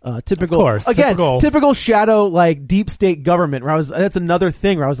 Typical shadow deep state government. That's another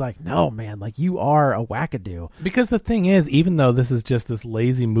thing where I was like, no man, you are a wackadoo. Because the thing is, even though this is just this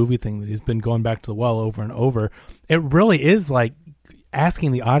lazy movie thing that he's been going back to the well over and over, it really is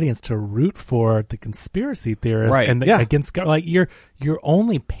asking the audience to root for the conspiracy theorists against you're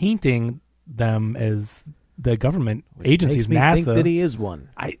only painting them as the government agencies. Makes me NASA think that he is one.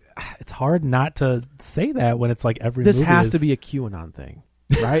 It's hard not to say that when it's every this movie has to be a QAnon thing,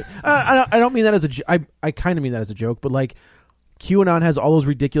 right? I don't mean that as I kind of mean that as a joke, but QAnon has all those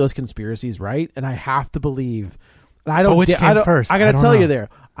ridiculous conspiracies, right? And I have to believe. I don't. Which came first? I gotta tell you there.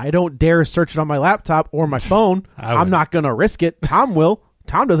 I don't dare search it on my laptop or my phone. I'm not gonna risk it. Tom will.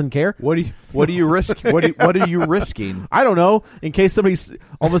 Tom doesn't care. What do you risk? What are you risking? I don't know. In case somebody's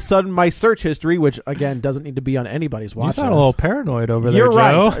all of a sudden my search history, which again doesn't need to be on anybody's watch. You sound a little paranoid over there, You're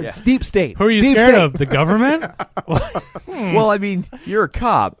Joe. Right. It's deep state. Who are you deep scared state. of? The government? Well, I mean, you're a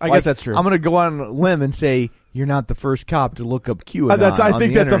cop. I guess that's true. I'm going to go on a limb and say you're not the first cop to look up QAnon. I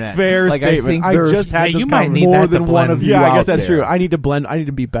think that's internet. a fair like, statement. I just had you this might need more that to than one blend of you I out guess that's there. true. I need to blend. I need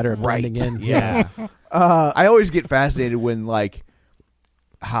to be better at blending in. Yeah. I always get fascinated when like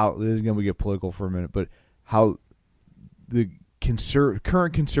how this is going to get political for a minute, but how the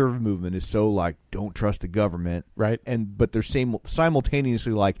current conservative movement is so like don't trust the government, right? But they're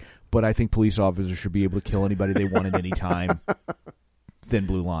simultaneously like, but I think police officers should be able to kill anybody they want at any time. Thin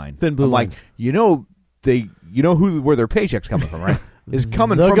blue line. Thin blue line. Like where their paycheck's coming from, right? Is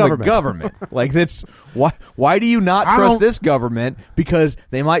coming The from government. the government. Like that's why do you not trust this government? Because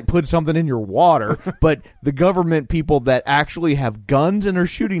they might put something in your water, but the government people that actually have guns and are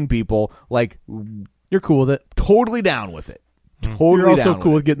shooting people, like you're cool with it. Totally down with it. Totally You're also down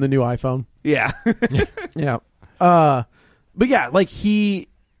cool with with getting the new iPhone. Yeah. Yeah. But yeah, like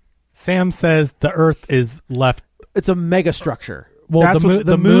Sam says the Earth is left. It's a mega structure. Well, That's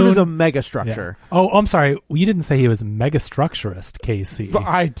the moon moon is a mega structure. Yeah. Oh, I'm sorry. You didn't say he was a mega structurist, Casey.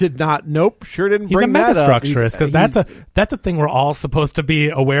 I did not. Nope. Sure didn't He's bring a mega that up. structurist because that's a thing we're all supposed to be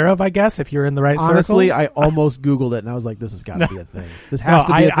aware of, I guess, if you're in the right Honestly, circles. I almost Googled it and I was like, this has got to be a thing. This has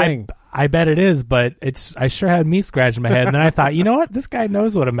to be a thing. I bet it is, but I sure had me scratching my head, and then I thought, you know what? This guy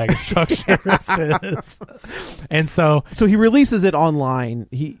knows what a mega structurist is, and so he releases it online.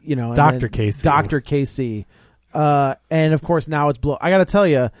 Dr. Casey. Dr. Casey. And of course now it's I gotta tell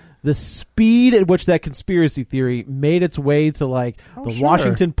you, the speed at which that conspiracy theory made its way to the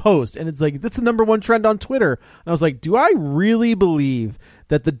Washington Post, and it's like that's the #1 trend on Twitter. And I was like, do I really believe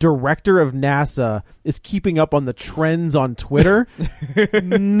that the director of NASA is keeping up on the trends on Twitter?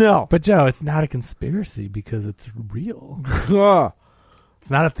 No. But Joe, it's not a conspiracy because it's real. It's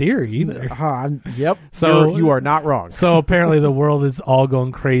not a theory either. Yep. So you are not wrong. So apparently the world is all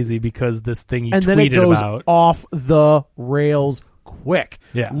going crazy because this thing you and tweeted then it goes about off the rails quick.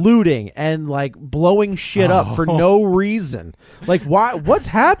 Yeah. Looting and blowing shit up for no reason. Like why? What's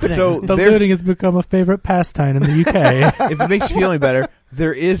happening? So the looting has become a favorite pastime in the UK. If it makes you feel any better,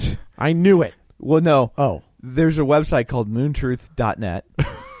 there is. I knew it. Well, no. Oh, there's a website called moontruth.net. Of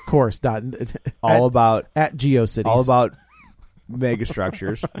course, all about GeoCities. All about mega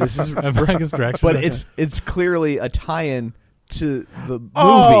structures. This is mega structures, but it's clearly a tie-in to the movie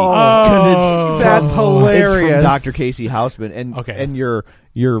because that's hilarious. It's from Dr. Casey Houseman, and your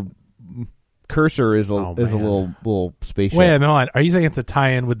cursor is a little spaceship. Wait a minute, are you saying it's a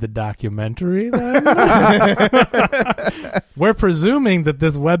tie-in with the documentary? Then we're presuming that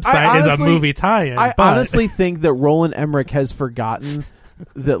this website is a movie tie-in. I honestly think that Roland Emmerich has forgotten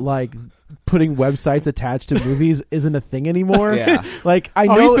that putting websites attached to movies isn't a thing anymore. Yeah. I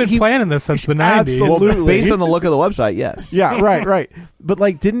know he's been planning this since the 90s. Absolutely. Based on the look of the website, yes. Yeah, right. But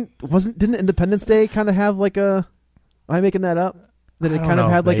didn't Independence Day kind of have am I making that up? That it kind of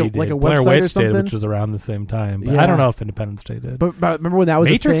had a Blair website Witch or something, did, which was around the same time. But Yeah. I don't know if Independence Day did. But remember when that was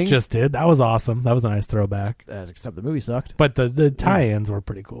Matrix a thing? just did. That was awesome. That was a nice throwback. Except the movie sucked. But the tie-ins were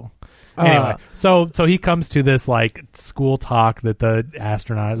pretty cool. Anyway, so he comes to this school talk that the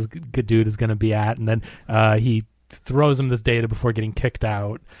astronaut good dude is going to be at, and then he throws him this data before getting kicked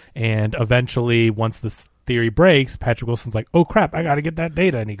out. And eventually, once this theory breaks, Patrick Wilson's like, "Oh crap, I got to get that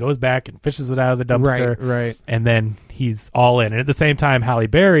data," and he goes back and fishes it out of the dumpster. Right. And then he's all in. And at the same time, Halle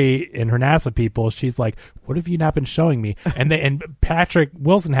Berry and her NASA people, she's like, "What have you not been showing me?" And Patrick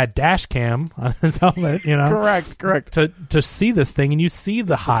Wilson had dash cam on his helmet, correct to see this thing, and you see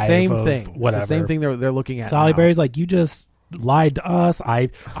the hive same of thing. whatever. It's the same thing they're looking at. So Halle now. Berry's like, "You just lied to us. I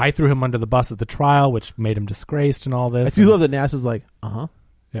threw him under the bus at the trial, which made him disgraced and all this." I do love that NASA's like,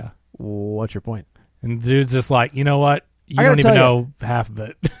 yeah. What's your point? And the dude's just like, you know what? You I gotta don't even tell know half of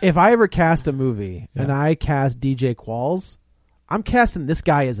it. If I ever cast a movie and I cast DJ Qualls, I'm casting this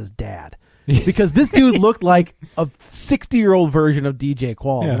guy as his dad. Because this dude looked like a 60-year-old version of DJ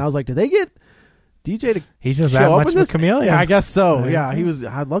Qualls. Yeah. And I was like, did they get DJ to He's just show that up much in of a this? chameleon. Yeah, I guess so. I Yeah, think he so. was.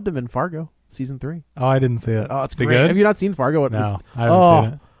 I loved him in Fargo, season 3. Oh, I didn't see it. Oh, it's Is it great. good? Have you not seen Fargo? No, I haven't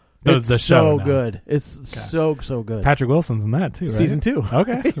seen it. It's The show, so no. good. It's so good. Patrick Wilson's in that too, right? Season 2.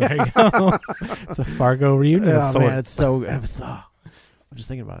 Okay, there you go. It's a Fargo reunion of Oh, sorts. man, it's so. I'm just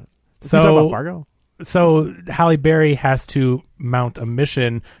thinking about it. So- Can we talk about Fargo? So Halle Berry has to mount a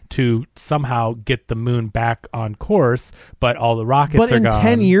mission to somehow get the moon back on course, but all the rockets But are in gone.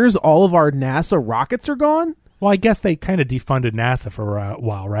 10 years, all of our NASA rockets are gone? Well, I guess they kind of defunded NASA for a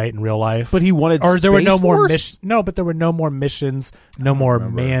while, right? In real life, But he wanted or there were no Space more Force? missions. No, but there were no more missions, no more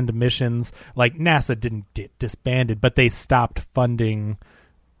manned missions. Like NASA didn't disbanded, but they stopped funding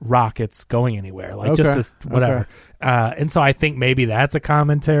rockets going anywhere. Like just whatever. And so I think maybe that's a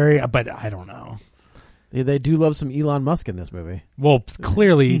commentary, but I don't know. They do love some Elon Musk in this movie. Well,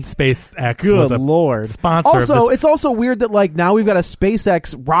 clearly SpaceX Good was a Lord. sponsor of Also, this. it's also weird that like now we've got a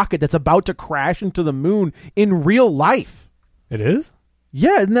SpaceX rocket that's about to crash into the moon in real life. It is?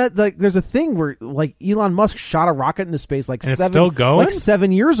 Yeah, isn't that like there's a thing where like Elon Musk shot a rocket into space like And it's still going? like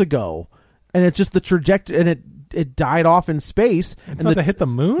 7 years ago, and it's just the trajectory, and it died off in space. It's about to hit the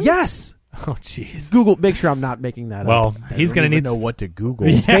moon? Yes. Oh, jeez. Google. Make sure I'm not making that up. Well, he's going to need know what to Google.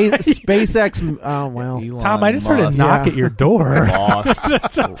 SpaceX. Oh well. Elon Tom, I just heard a Musk knock at your door. lost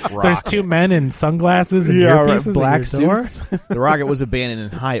There's two men in sunglasses and Yeah, right, earpieces black at your door. suits. The rocket was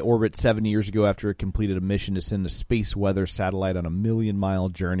abandoned in high orbit 7 years ago after it completed a mission to send a space weather satellite on a 1,000,000-mile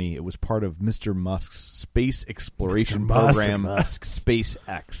journey. It was part of Mr. Musk's space exploration Mr. Musk. program, Musk.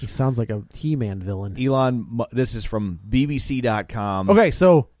 SpaceX. He sounds like a He-Man villain. This is from BBC.com. Okay,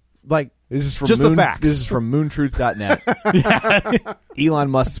 so like This is from just the facts. This is from moontruth.net. Elon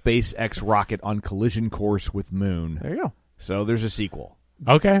Musk's SpaceX rocket on collision course with moon. There you go. So there's a sequel.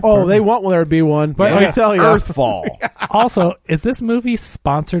 Okay. Oh, perfect. they want there to be one. But Let yeah, me tell you, Earthfall. Also, is this movie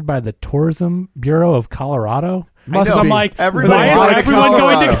sponsored by the Tourism Bureau of Colorado? Must Because I'm be. like, Everybody's why going is to everyone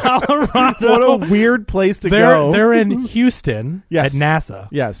going to Colorado? Colorado? what a weird place to go. They're in Houston Yes. at NASA.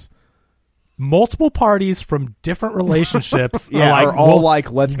 Yes. Multiple parties from different relationships Yeah, are are like, all we'll-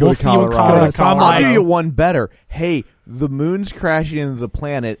 like, let's go we'll to see you in Colorado. So I'm I'll like, do you one better. Hey, the moon's crashing into the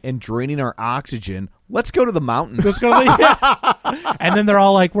planet and draining our oxygen. Let's go to the mountains. let's go to the- and then they're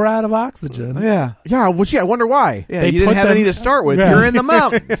all like, we're out of oxygen. Yeah. Yeah. Well, gee, I wonder why. Yeah, They you didn't put have them- any to start with. Yeah. You're in the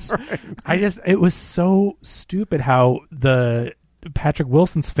mountains. It was so stupid how the Patrick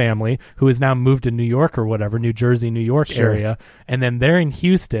Wilson's family, who has now moved to New York or whatever, New Jersey, New York area, and then they're in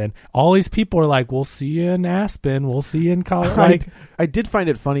Houston. All these people are like, we'll see you in Aspen. We'll see you in Colorado. Like, I did find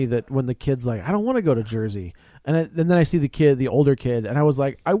it funny that when the kid's like, I don't want to go to Jersey, and then I see the older kid, and I was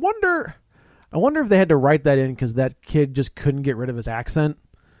like, I wonder if they had to write that in because that kid just couldn't get rid of his accent.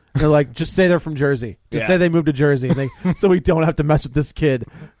 They're like, just say they're from Jersey. Just say they moved to Jersey, and so we don't have to mess with this kid.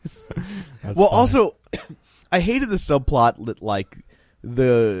 that's Well, funny. also, I hated the subplot that like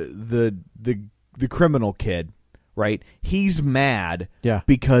the criminal kid, right? He's mad, Yeah.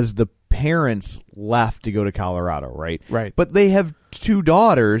 because the parents left to go to Colorado, right? Right. But they have two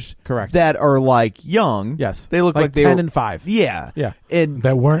daughters, Correct. that are like young. Yes. they look like they 10 were, and 5. Yeah, Yeah. and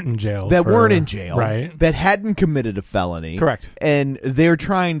that weren't in jail. that for- weren't in jail, Right. That hadn't committed a felony, Correct. And they're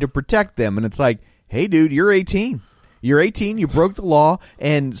trying to protect them, and it's like, hey, dude, you're 18. You're 18, you broke the law,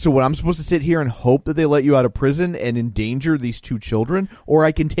 and so what, I'm supposed to sit here and hope that they let you out of prison and endanger these two children? Or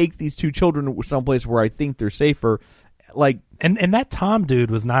I can take these two children someplace where I think they're safer. Like, And that Tom dude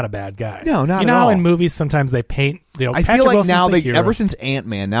was not a bad guy. No, not you at know how all. in movies sometimes they paint, I Patrick feel like Wilson's now the hero. ever since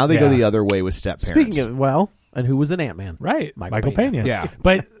Ant-Man, now they go Yeah. the other way with step-parents. Speaking of, and who was an Ant-Man? Right, Michael Pena. Pena. Yeah.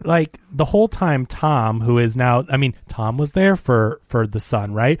 But like the whole time, Tom, who is now, Tom was there for the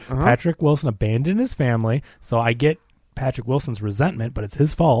son, right? Uh-huh. Patrick Wilson abandoned his family, so I get Patrick Wilson's resentment, but it's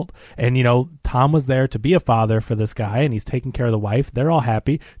his fault. And Tom was there to be a father for this guy, and he's taking care of the wife. They're all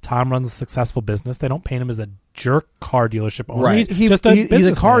happy. Tom runs a successful business. They don't paint him as a jerk car dealership owner. Right. He's just a he's a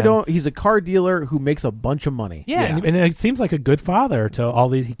businessman. he's a car dealer who makes a bunch of money. Yeah, and it seems like a good father to all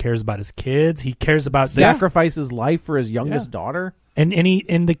these. He cares about his kids. He cares about Sacrifice his life for his youngest daughter. And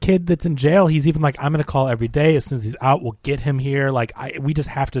the kid that's in jail, he's even like, I'm going to call every day. As soon as he's out, we'll get him here. Like, we just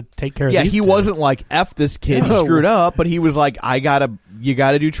have to take care of Yeah, these he two. wasn't like, F this kid, he No. screwed up, but he was like, you gotta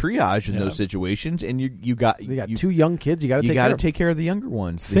do triage in those situations, and you got Two young kids. You got to take care of. take care of the younger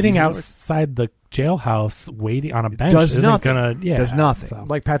ones. Sitting He's- outside the jailhouse waiting on a bench Does isn't nothing. gonna Does nothing. so.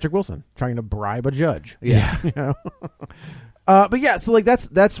 like Patrick Wilson trying to bribe a judge. Yeah. You know? But yeah, so like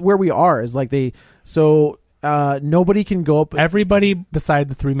that's where we are. Is like nobody can go up. Everybody beside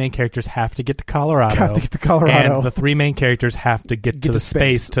the three main characters have to get to Colorado. Have to get to Colorado. And the three main characters have to get to the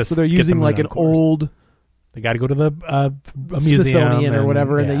space to so they're get using the moon like on an course. old They got to go to the museum Smithsonian or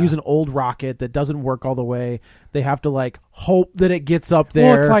whatever, and they yeah. use an old rocket that doesn't work all the way. They have to like hope that it gets up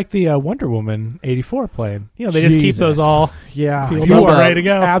there. Well, it's like the Wonder Woman 84 plane. They just keep Jesus. those all yeah, fueled fueled up, up. ready to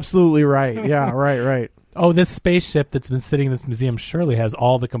go. Absolutely right. Yeah, right. Oh, this spaceship that's been sitting in this museum surely has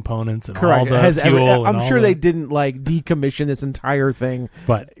all the components and all Correct. the It has fuel. I'm and all sure the- they didn't like decommission this entire thing,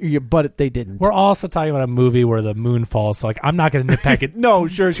 But but they didn't. we're also talking about a movie where the moon falls. So, like, I'm not going to nitpick it no,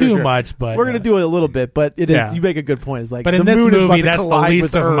 sure, too much, but we're gonna do it a little bit. But it is. Yeah. You make a good point. It's like, But the in this moon is about movie, to that's the collide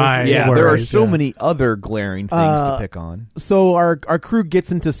least with of Earth. my Yeah, there are worries, so yeah. many other glaring things to pick on. So our crew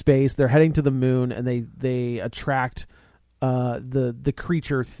gets into space. They're heading to the moon, and they attract the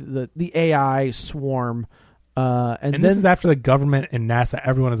creature, the AI swarm. And And then this is after the government and NASA,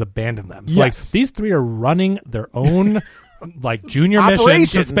 everyone has abandoned them. So, Yes. like, these three are running their own like junior mission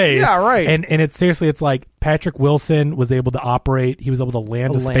Operation. to space. Yeah, right. And it's seriously, it's like Patrick Wilson was able to operate. He was able to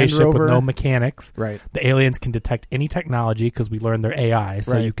land a spaceship Rover. with no mechanics. Right. The aliens can detect any technology because we learned they're AI.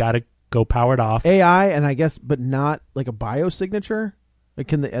 So Right. you got to go powered off. AI, and I guess, but not like a biosignature. Like,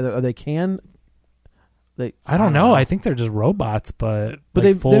 can they can? I don't know. I think they're just robots, but But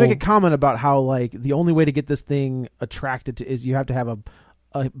like they make a comment about how like the only way to get this thing attracted to is you have to have a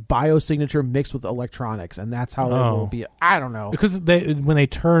biosignature mixed with electronics, and that's how it will be. I don't know, because when they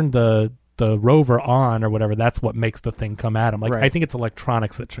turn the rover on or whatever, that's what makes the thing come at them. Like Right. I think it's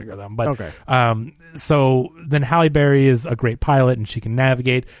electronics that trigger them. But Okay. So then Halle Berry is a great pilot and she can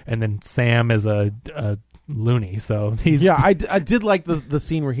navigate, and then Sam is a loony. So he's I did like the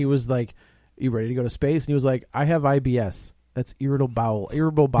scene where he was like, "You ready to go to space?" And he was like, "I have IBS. That's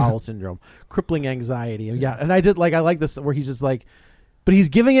irritable bowel syndrome, crippling anxiety." Yeah, and I like this where he's just like, but he's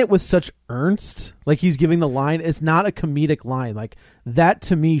giving it with such earnest, like he's giving the line. It's not a comedic line. Like that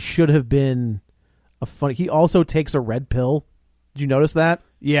to me should have been a funny. He also takes a red pill. Did you notice that?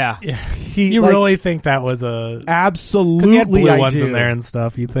 Yeah. you really think that was a absolutely? 'cause he had blue I ones do. in there and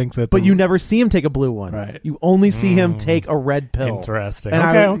stuff. You think that, But you never see him take a blue one. Right. You only see him take a red pill. Interesting.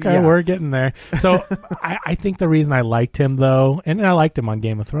 And Okay, yeah. we're getting there. So I think the reason I liked him, though, and I liked him on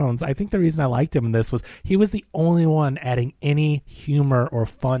Game of Thrones, I think the reason I liked him in this was he was the only one adding any humor or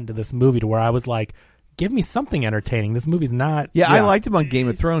fun to this movie to where I was like, give me something entertaining. This movie's not... Yeah, I liked him on Game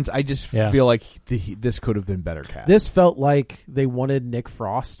of Thrones. I just feel like this could have been better cast. This felt like they wanted Nick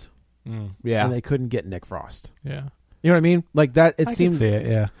Frost. Yeah. And they couldn't get Nick Frost. Yeah. You know what I mean? Like that. It I seems. can see it,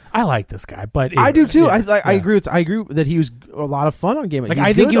 yeah. I like this guy, but... I do too. Yeah. I agree that he was a lot of fun on Game of Thrones. Like,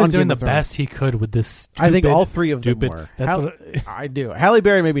 I think he was doing the best he could with this stupid... I think all three of them were. That's I do. Halle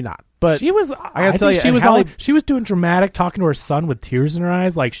Berry maybe not. But she was... I gotta tell you, she was Halle, she was doing dramatic, talking to her son with tears in her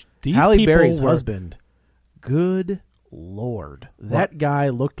eyes. Like, these Halle people Berry's were... husband. Good Lord. That guy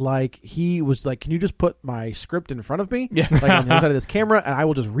looked like he was like, can you just put my script in front of me? Yeah. Like on the other side of this camera, and I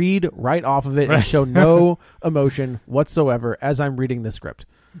will just read right off of it and show no emotion whatsoever as I'm reading this script.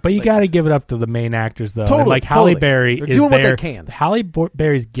 But you got to give it up to the main actors, though. Totally, And like Halle Berry They're is doing there. what they can. Halle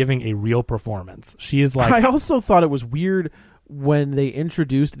Berry's giving a real performance. She is like... I also thought it was weird when they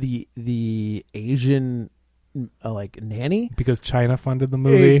introduced the Asian like nanny, because China funded the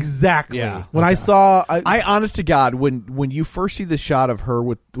movie. Exactly. Yeah. When I saw, I honest to God, when you first see the shot of her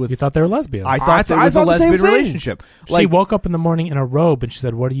with You thought they were lesbians. I thought there was a thought the same lesbian thing. relationship. She woke up in the morning in a robe and she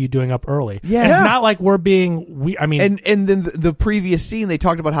said, "What are you doing up early?" Yeah. It's not like we're being... I mean... And then the previous scene, they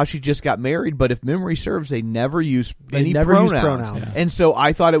talked about how she just got married, but if memory serves, they never use any pronouns. And so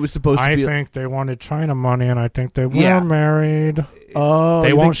I thought it was supposed to be... I think they wanted China money, and I think they were Yeah. married. Oh, They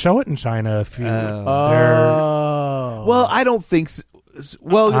you won't think- show it in China if you... Well, I don't think...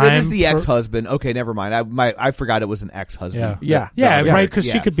 Well, it is I'm the ex-husband. Okay, never mind. I forgot it was an ex-husband. Yeah. right, because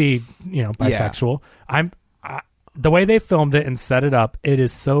she Yeah. could be, bisexual. The way they filmed it and set it up, it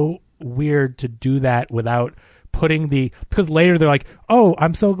is so weird to do that without putting because later they're like, "Oh,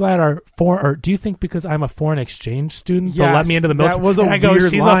 I'm so glad or do you think because I'm a foreign exchange student they'll let me into the military?" That was a and I go,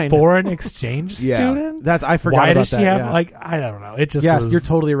 weird "She's line. a foreign exchange Yeah. student? I forgot Why about does she that, have yeah. like I don't know. It just Yes, was, you're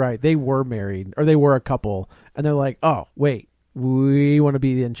totally right. They were married, or they were a couple, and they're like, "Oh, wait, we want to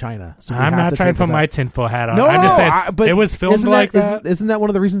be in China." So we I'm have not to trying take to put this my out. tinfoil hat on. No, I'm just no, saying, but it was filmed isn't like that. Isn't that one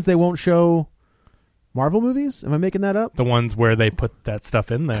of the reasons they won't show Marvel movies? Am I making that up? The ones where they put that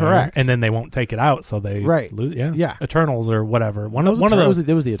stuff in there, Correct. and then they won't take it out, so they Right. yeah, Eternals or whatever. One It of was those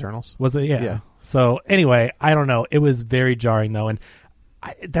it was the Eternals. was it? Yeah. Yeah. So anyway, I don't know. It was very jarring though, and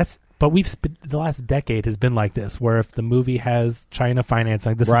but the last decade has been like this, where if the movie has China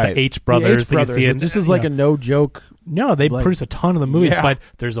financing, this Right. is the H brothers. The H that you see it, This is like a no joke. no. They like- produce a ton of the movies, Yeah. but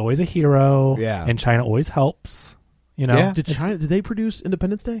there's always a hero, Yeah. and China always helps. You know, Yeah. Did they produce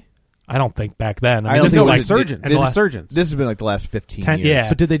Independence Day? I don't think back then. I don't this think is it like was Resurgence. and the last- Resurgence. This has been like the last 15 years. Yeah.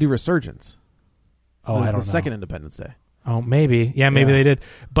 But did they do Resurgence? Oh, I don't know. The second Independence Day. Oh, maybe. Yeah, maybe Yeah. they did.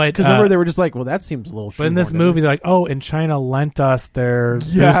 But Because remember, they were just like, well, that seems a little. But in this shoehorned, movie, isn't they're like, oh, and China lent us their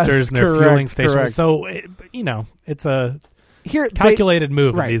Yes, boosters and their correct, fueling stations. correct. So, it's a it? Here, calculated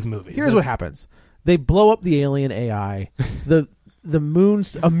move right. in these movies. Here's what happens: they blow up the alien AI. the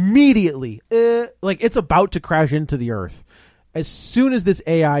moon's immediately, like it's about to crash into the Earth. As soon as this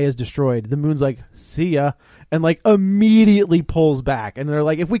AI is destroyed, the moon's like, see ya, and like immediately pulls back. And they're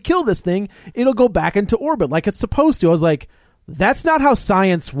like, if we kill this thing, it'll go back into orbit like it's supposed to. I was like, That's not how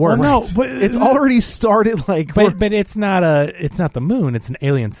science works. Well, no, but it's already started. Like, but it's not the moon. It's an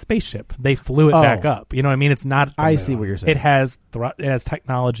alien spaceship. They flew it back up. You know what I mean? It's not. I see what you're saying. It has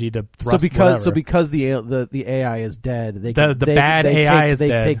technology to thrust. So because the AI is dead, they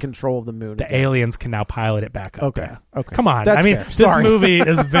take control of the moon. The aliens can now pilot it back up. Okay. Come on. That's I mean, fair. this Sorry. movie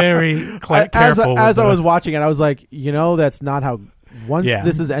is very careful. As I was watching it, I was like, that's not how. Once Yeah.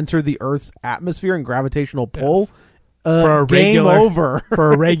 this has entered the Earth's atmosphere and gravitational pull. Yes. For a game regular, over.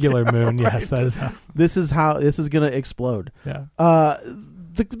 For a regular moon, yes, that is how. This is going to explode. Yeah.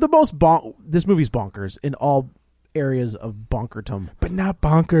 The most this movie's bonkers in all areas of bonkertum, But not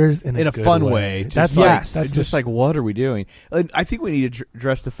bonkers in a a good fun way. That's That's just like, what are we doing? And I think we need to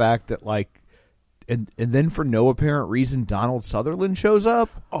address the fact that, like, and then for no apparent reason, Donald Sutherland shows up.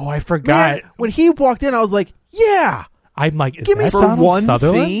 Oh, I forgot. Man, when he walked in, I was like, yeah. I'm like, is Give me that For some Donald one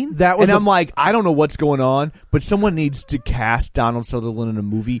Sutherland? scene, That was and the- I'm like, I don't know what's going on, but someone needs to cast Donald Sutherland in a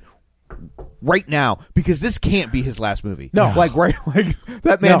movie right now, because this can't be his last movie. No. like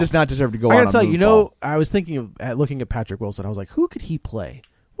that man No. does not deserve to go I on. gotta tell you, Moonfall. I was thinking of looking at Patrick Wilson. I was like, who could he play?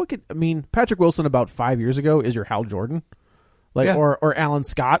 Patrick Wilson about 5 years ago is your Hal Jordan, like, Yeah. or Alan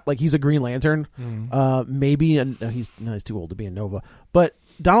Scott. Like, he's a Green Lantern. Maybe, and he's too old to be a Nova. But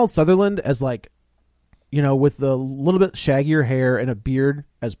Donald Sutherland as, like, with the little bit shaggier hair and a beard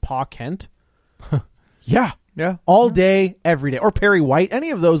as Pa Kent. Yeah. All day, every day. Or Perry White.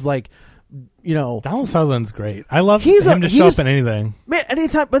 Any of those, like, Donald Sutherland's great. I love He's him to show up in anything. Man,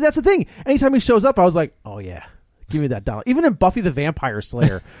 anytime. But that's the thing. Anytime he shows up, I was like, oh, yeah. Give me that Donald. Even in Buffy the Vampire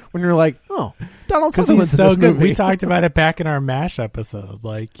Slayer, when you're like, oh, Donald Because Sutherland's he's in so this good. movie. We talked about it back in our MASH episode.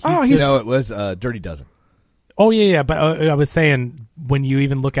 Like, it was Dirty Dozen. Oh yeah. But I was saying, when you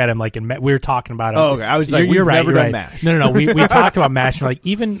even look at him, like we were talking about him. Oh, okay. I was like, you're we've right, never you're done right. MASH. No. We talked about MASH, and like,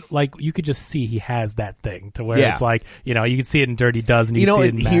 even like, you could just see he has that thing to where it's like, you can see it in Dirty Dozen. You can see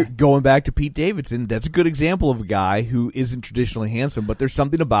it in here, MASH. going back to Pete Davidson, that's a good example of a guy who isn't traditionally handsome, but there's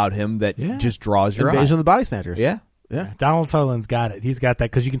something about him that just draws your Invasion eye. of the Body Snatchers. Yeah. Donald Sutherland's got it. He's got that,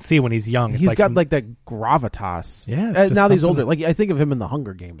 because you can see when he's young. He's got like that gravitas. Yeah, it's just now that he's something- older. Like, I think of him in the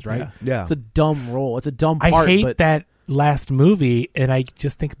Hunger Games, right? Yeah. It's a dumb role. It's a dumb part. I hate but that last movie, and I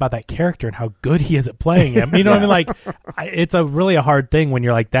just think about that character and how good he is at playing him. You know what I mean? Like, it's really a hard thing when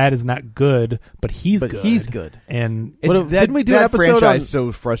you're like, that is not good, but he's But good. he's good. And Didn't we do an that episode franchise on- is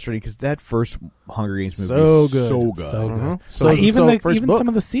so frustrating, because that first Hunger Games movie So is good. so good. so good. Mhm. So So- even so first even book. some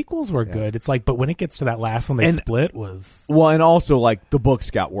of the sequels were good. It's like, but when it gets to that last one, they And- split was. Well, and also, like, the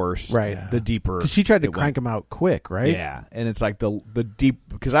books got worse. Right. Yeah. The deeper. Because she tried to it crank went. him out quick, right? Yeah. And it's like the deep,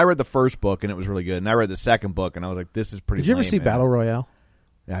 because I read the first book and it was really good, and I read the second book and I was like, this is pretty Did you ever lame, see man. Battle Royale?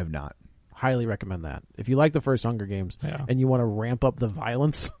 I have not. Highly recommend that. If you like the first Hunger Games Yeah. and you want to ramp up the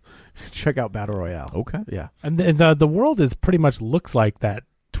violence, check out Battle Royale. Okay. Yeah. And the world is pretty much looks like that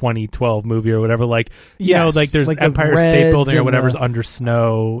 2012 movie or whatever. Like, Yes, like there's like the Empire State reds Building or and whatever's the- under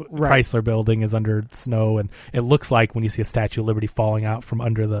snow. Right. Chrysler Building is under snow, and it looks like when you see a Statue of Liberty falling out from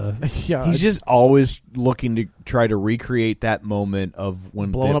under the. Yeah. He's just always looking to try to recreate that moment of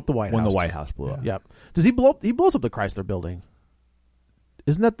when Blowing up the White when House. the White House blew up. Yep. Does he blow up? He blows up the Chrysler Building.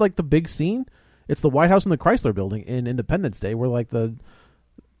 Isn't that like the big scene? It's the White House and the Chrysler Building in Independence Day, where like the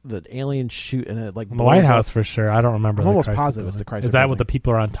aliens shoot and it like The White blows House up. for sure. I don't remember. I'm the almost Chrysler positive it's Building. the Chrysler Is that what Building. the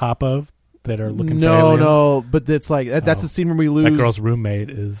people are on top of that are looking for No, aliens? no, but it's like that's Oh. the scene where we lose That girl's roommate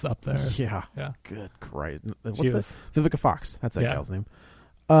is up there. Yeah. Yeah. Good Christ. What's She that? was- Vivica Fox. That's that Yeah. gal's name.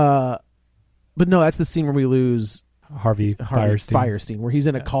 But no, that's the scene where we lose Harvey Firestein. where he's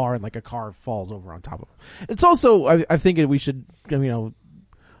in a car and like a car falls over on top of him. It's also I think we should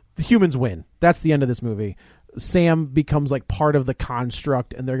the humans win. That's the end of this movie. Sam becomes like part of the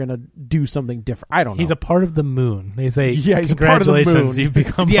construct and they're gonna do something different. I don't know. He's a part of the moon. They say, Yeah, he's a part of the congratulations, moon. you've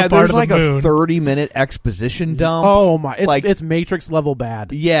become Yeah, a part there's of like the moon. a 30-minute exposition dump. Oh my! Like- It's Matrix level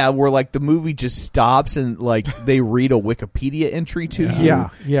bad. Yeah, where like the movie just stops and like they read a Wikipedia entry to you.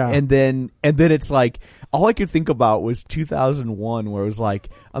 Yeah. And then it's like all I could think about was 2001, where it was like,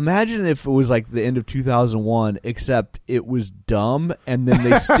 imagine if it was like the end of 2001, except it was dumb, and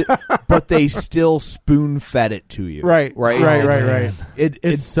then they still spoon fed it to you. Right. It's-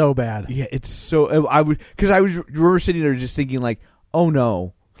 It's so bad. Yeah, it's so. I remember sitting there just thinking like, oh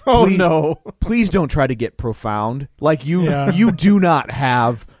no. Oh Please- no! Please don't try to get profound. Like you Yeah. do not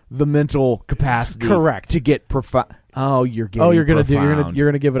have the mental capacity Correct. to get profound. Oh, you're getting You're gonna profound. you're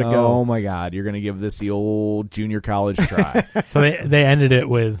gonna give it a go. Oh my God, you're gonna give this the old junior college try. So they ended it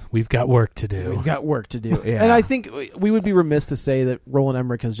with, "We've got work to do." We've got work to do. Yeah. And I think we would be remiss to say that Roland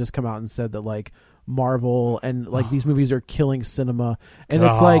Emmerich has just come out and said that like Marvel and like these movies are killing cinema. And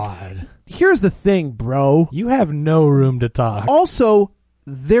it's like God. here's the thing, bro. You have no room to talk. Also,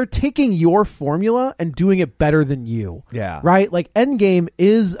 they're taking your formula and doing it better than you. Yeah. Right? Like Endgame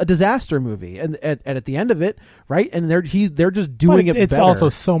is a disaster movie, and at the end of it, right? And they're just doing it it's better. also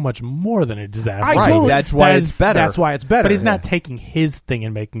so much more than a disaster. Right. That's why it's better. That's why it's better. But he's not taking his thing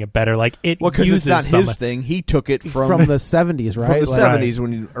and making it better. Like it Well, because uses it's not his some- thing. He took it from the 70s, right? From the 70s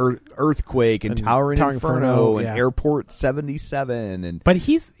when Earthquake and Towering Inferno and yeah. Airport 77 and But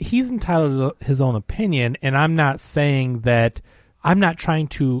he's entitled to his own opinion, and I'm not saying that. I'm not trying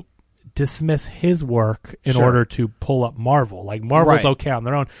to dismiss his work in order to pull up Marvel. Like Marvel's okay on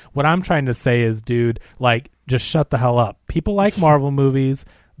their own. What I'm trying to say is, dude, like just shut the hell up. People like Marvel movies.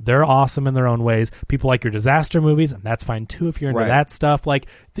 They're awesome in their own ways. People like your disaster movies, and that's fine too if you're into that stuff. Like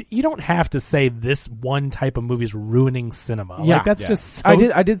you don't have to say this one type of movie is ruining cinema. Yeah. Like that's just so I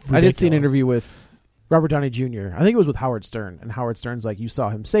did see an ridiculous. interview with Robert Downey Jr. I think it was with Howard Stern, and Howard Stern's like, you saw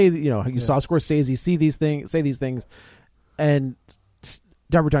him say, you saw Scorsese say these things, and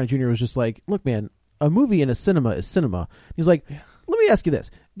Robert Downey Jr. was just like, look, man, a movie in a cinema is cinema. He's like, let me ask you this.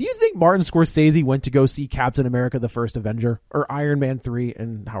 Do you think Martin Scorsese went to go see Captain America the First Avenger or Iron Man 3?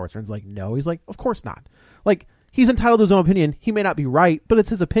 And Howard Stern's like, no. He's like, of course not. Like, he's entitled to his own opinion. He may not be right, but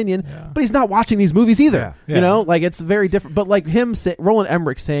it's his opinion. Yeah. But he's not watching these movies either. Yeah. You know, like it's very different. But like Roland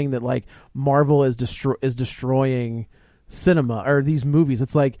Emmerich saying that like Marvel is destroying cinema or these movies.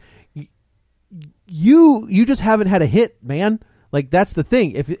 It's like you just haven't had a hit, man. Like that's the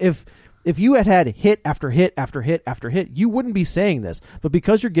thing. If you had hit after hit after hit after hit, you wouldn't be saying this. But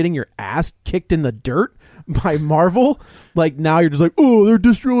because you're getting your ass kicked in the dirt by Marvel, like now you're just like, oh, they're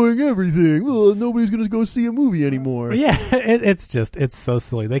destroying everything. Oh, nobody's going to go see a movie anymore. Yeah, it's so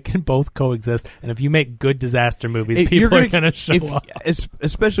silly. They can both coexist. And if you make good disaster movies, people are going to show up.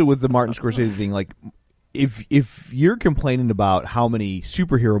 Especially with the Martin Scorsese thing, like if you're complaining about how many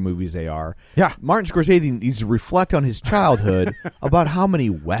superhero movies they are, Martin Scorsese needs to reflect on his childhood about how many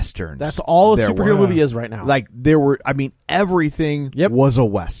westerns. That's all a there superhero were. movie is right now. Like there were, I mean, everything was a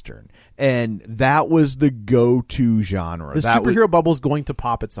western. And that was the go-to genre. The superhero bubble's going to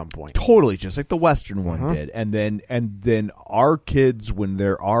pop at some point. Totally, just like the Western one did. And then our kids, when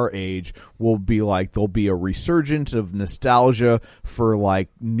they're our age, will be like, there'll be a resurgence of nostalgia for like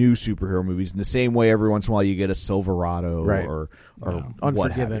new superhero movies. In the same way, every once in a while, you get a Silverado or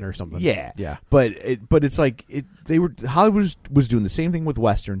Unforgiven or something. Yeah. But it's like Hollywood was doing the same thing with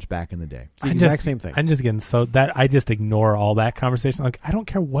westerns back in the day. It's the exact same thing. I'm just getting I just ignore all that conversation. Like I don't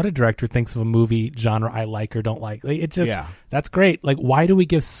care what a director thinks of a movie genre I like or don't like. It just that's great. Like why do we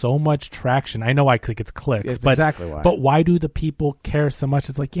give so much traction? I know I think it's clicks, but exactly why. But why do the people care so much?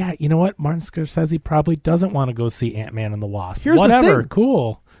 It's like, yeah, you know what? Martin Scorsese probably doesn't want to go see Ant-Man and the Wasp. Here's whatever, the thing.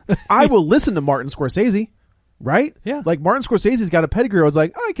 cool. I will listen to Martin Scorsese. Right? Yeah. Like Martin Scorsese's got a pedigree. I was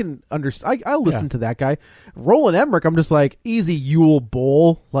like, I can understand. I'll listen to that guy. Roland Emmerich, I'm just like, easy Yule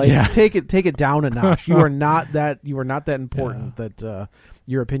Bowl. Like take it down a notch. You are not that important that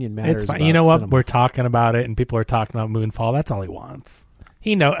your opinion matters. It's fine. About You know what? cinema. We're talking about it and people are talking about Moonfall. That's all he wants.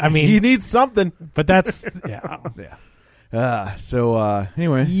 He he needs something. But that's Anyway,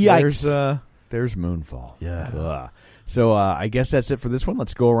 Yikes. there's Moonfall. Yeah. So I guess that's it for this one.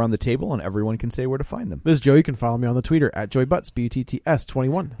 Let's go around the table and everyone can say where to find them. This is Joe. You can follow me on the Twitter at JoyButts,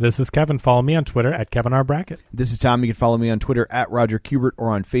 BUTTS21. This is Kevin. Follow me on Twitter at Kevin R. Brackett. This is Tom. You can follow me on Twitter at Roger Kubert or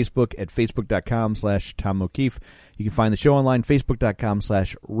on Facebook at Facebook.com/Tom O'Keefe. You can find the show online,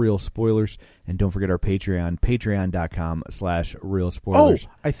 Facebook.com/Real Spoilers. And don't forget our Patreon, Patreon.com/Real Spoilers.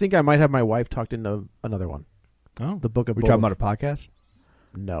 Oh, I think I might have my wife talked into another one. Oh. The Book of We're Boba talking about a podcast?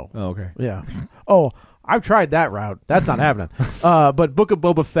 No. Oh, okay. Yeah. Oh, I've tried that route. That's not happening. But Book of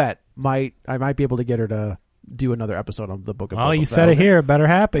Boba Fett I might be able to get her to do another episode of the Book of Boba Fett. Oh, you said it here. It better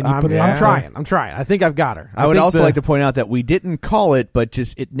happen. You put it I'm out. trying. I think I've got her. I would also like to point out that we didn't call it, but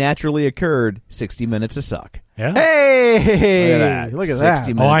just it naturally occurred, 60 Minutes of Suck. Yeah. Hey! Look at that.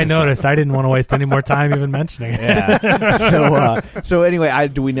 60 Oh, I Minutes of noticed. Suck. I didn't want to waste any more time even mentioning it. Yeah. So anyway,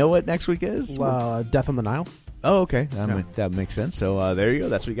 do we know what next week is? Death on the Nile. Oh, okay. That makes sense. So there you go.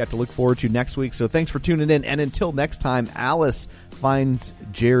 That's what you got to look forward to next week. So thanks for tuning in. And until next time, Alice finds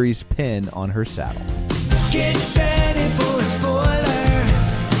Jerry's pin on her saddle. Get ready for a spoiler.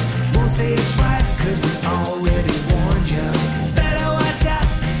 Won't say it twice because we already warned you. Better watch out,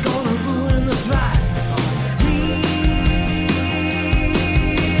 it's gonna ruin the plot.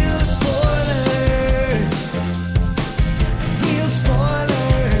 Real spoilers. Real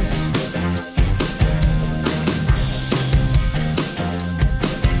spoilers.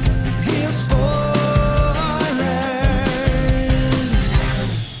 Real spoilers.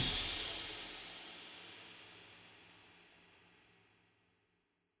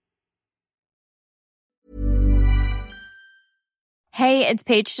 Hey, it's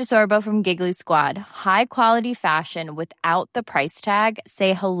Paige DeSorbo from Giggly Squad. High quality fashion without the price tag.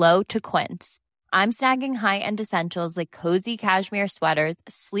 Say hello to Quince. I'm snagging high-end essentials like cozy cashmere sweaters,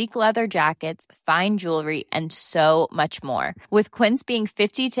 sleek leather jackets, fine jewelry, and so much more. With Quince being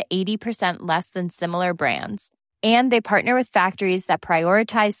 50 to 80% less than similar brands. And they partner with factories that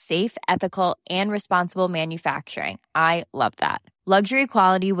prioritize safe, ethical, and responsible manufacturing. I love that. Luxury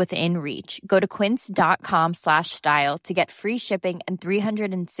quality within reach. Go to quince.com/style to get free shipping and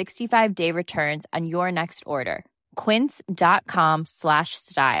 365-day returns on your next order.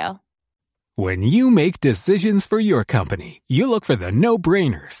 Quince.com/style. When you make decisions for your company, you look for the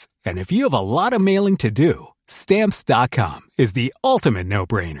no-brainers. And if you have a lot of mailing to do, Stamps.com is the ultimate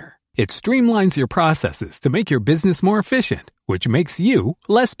no-brainer. It streamlines your processes to make your business more efficient, which makes you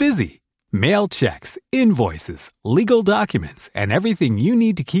less busy. Mail checks, invoices, legal documents, and everything you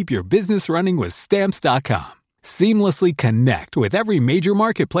need to keep your business running with Stamps.com. Seamlessly connect with every major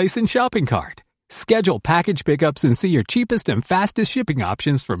marketplace and shopping cart. Schedule package pickups and see your cheapest and fastest shipping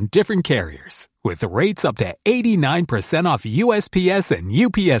options from different carriers, with rates up to 89% off USPS and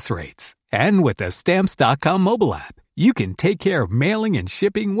UPS rates. And with the Stamps.com mobile app, you can take care of mailing and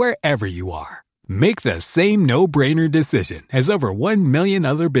shipping wherever you are. Make the same no-brainer decision as over 1 million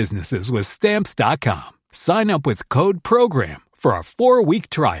other businesses with Stamps.com. Sign up with code PROGRAM for a 4-week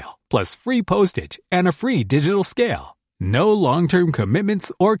trial, plus free postage and a free digital scale. No long-term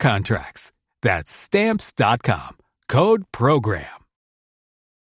commitments or contracts. That's Stamps.com. Code PROGRAM.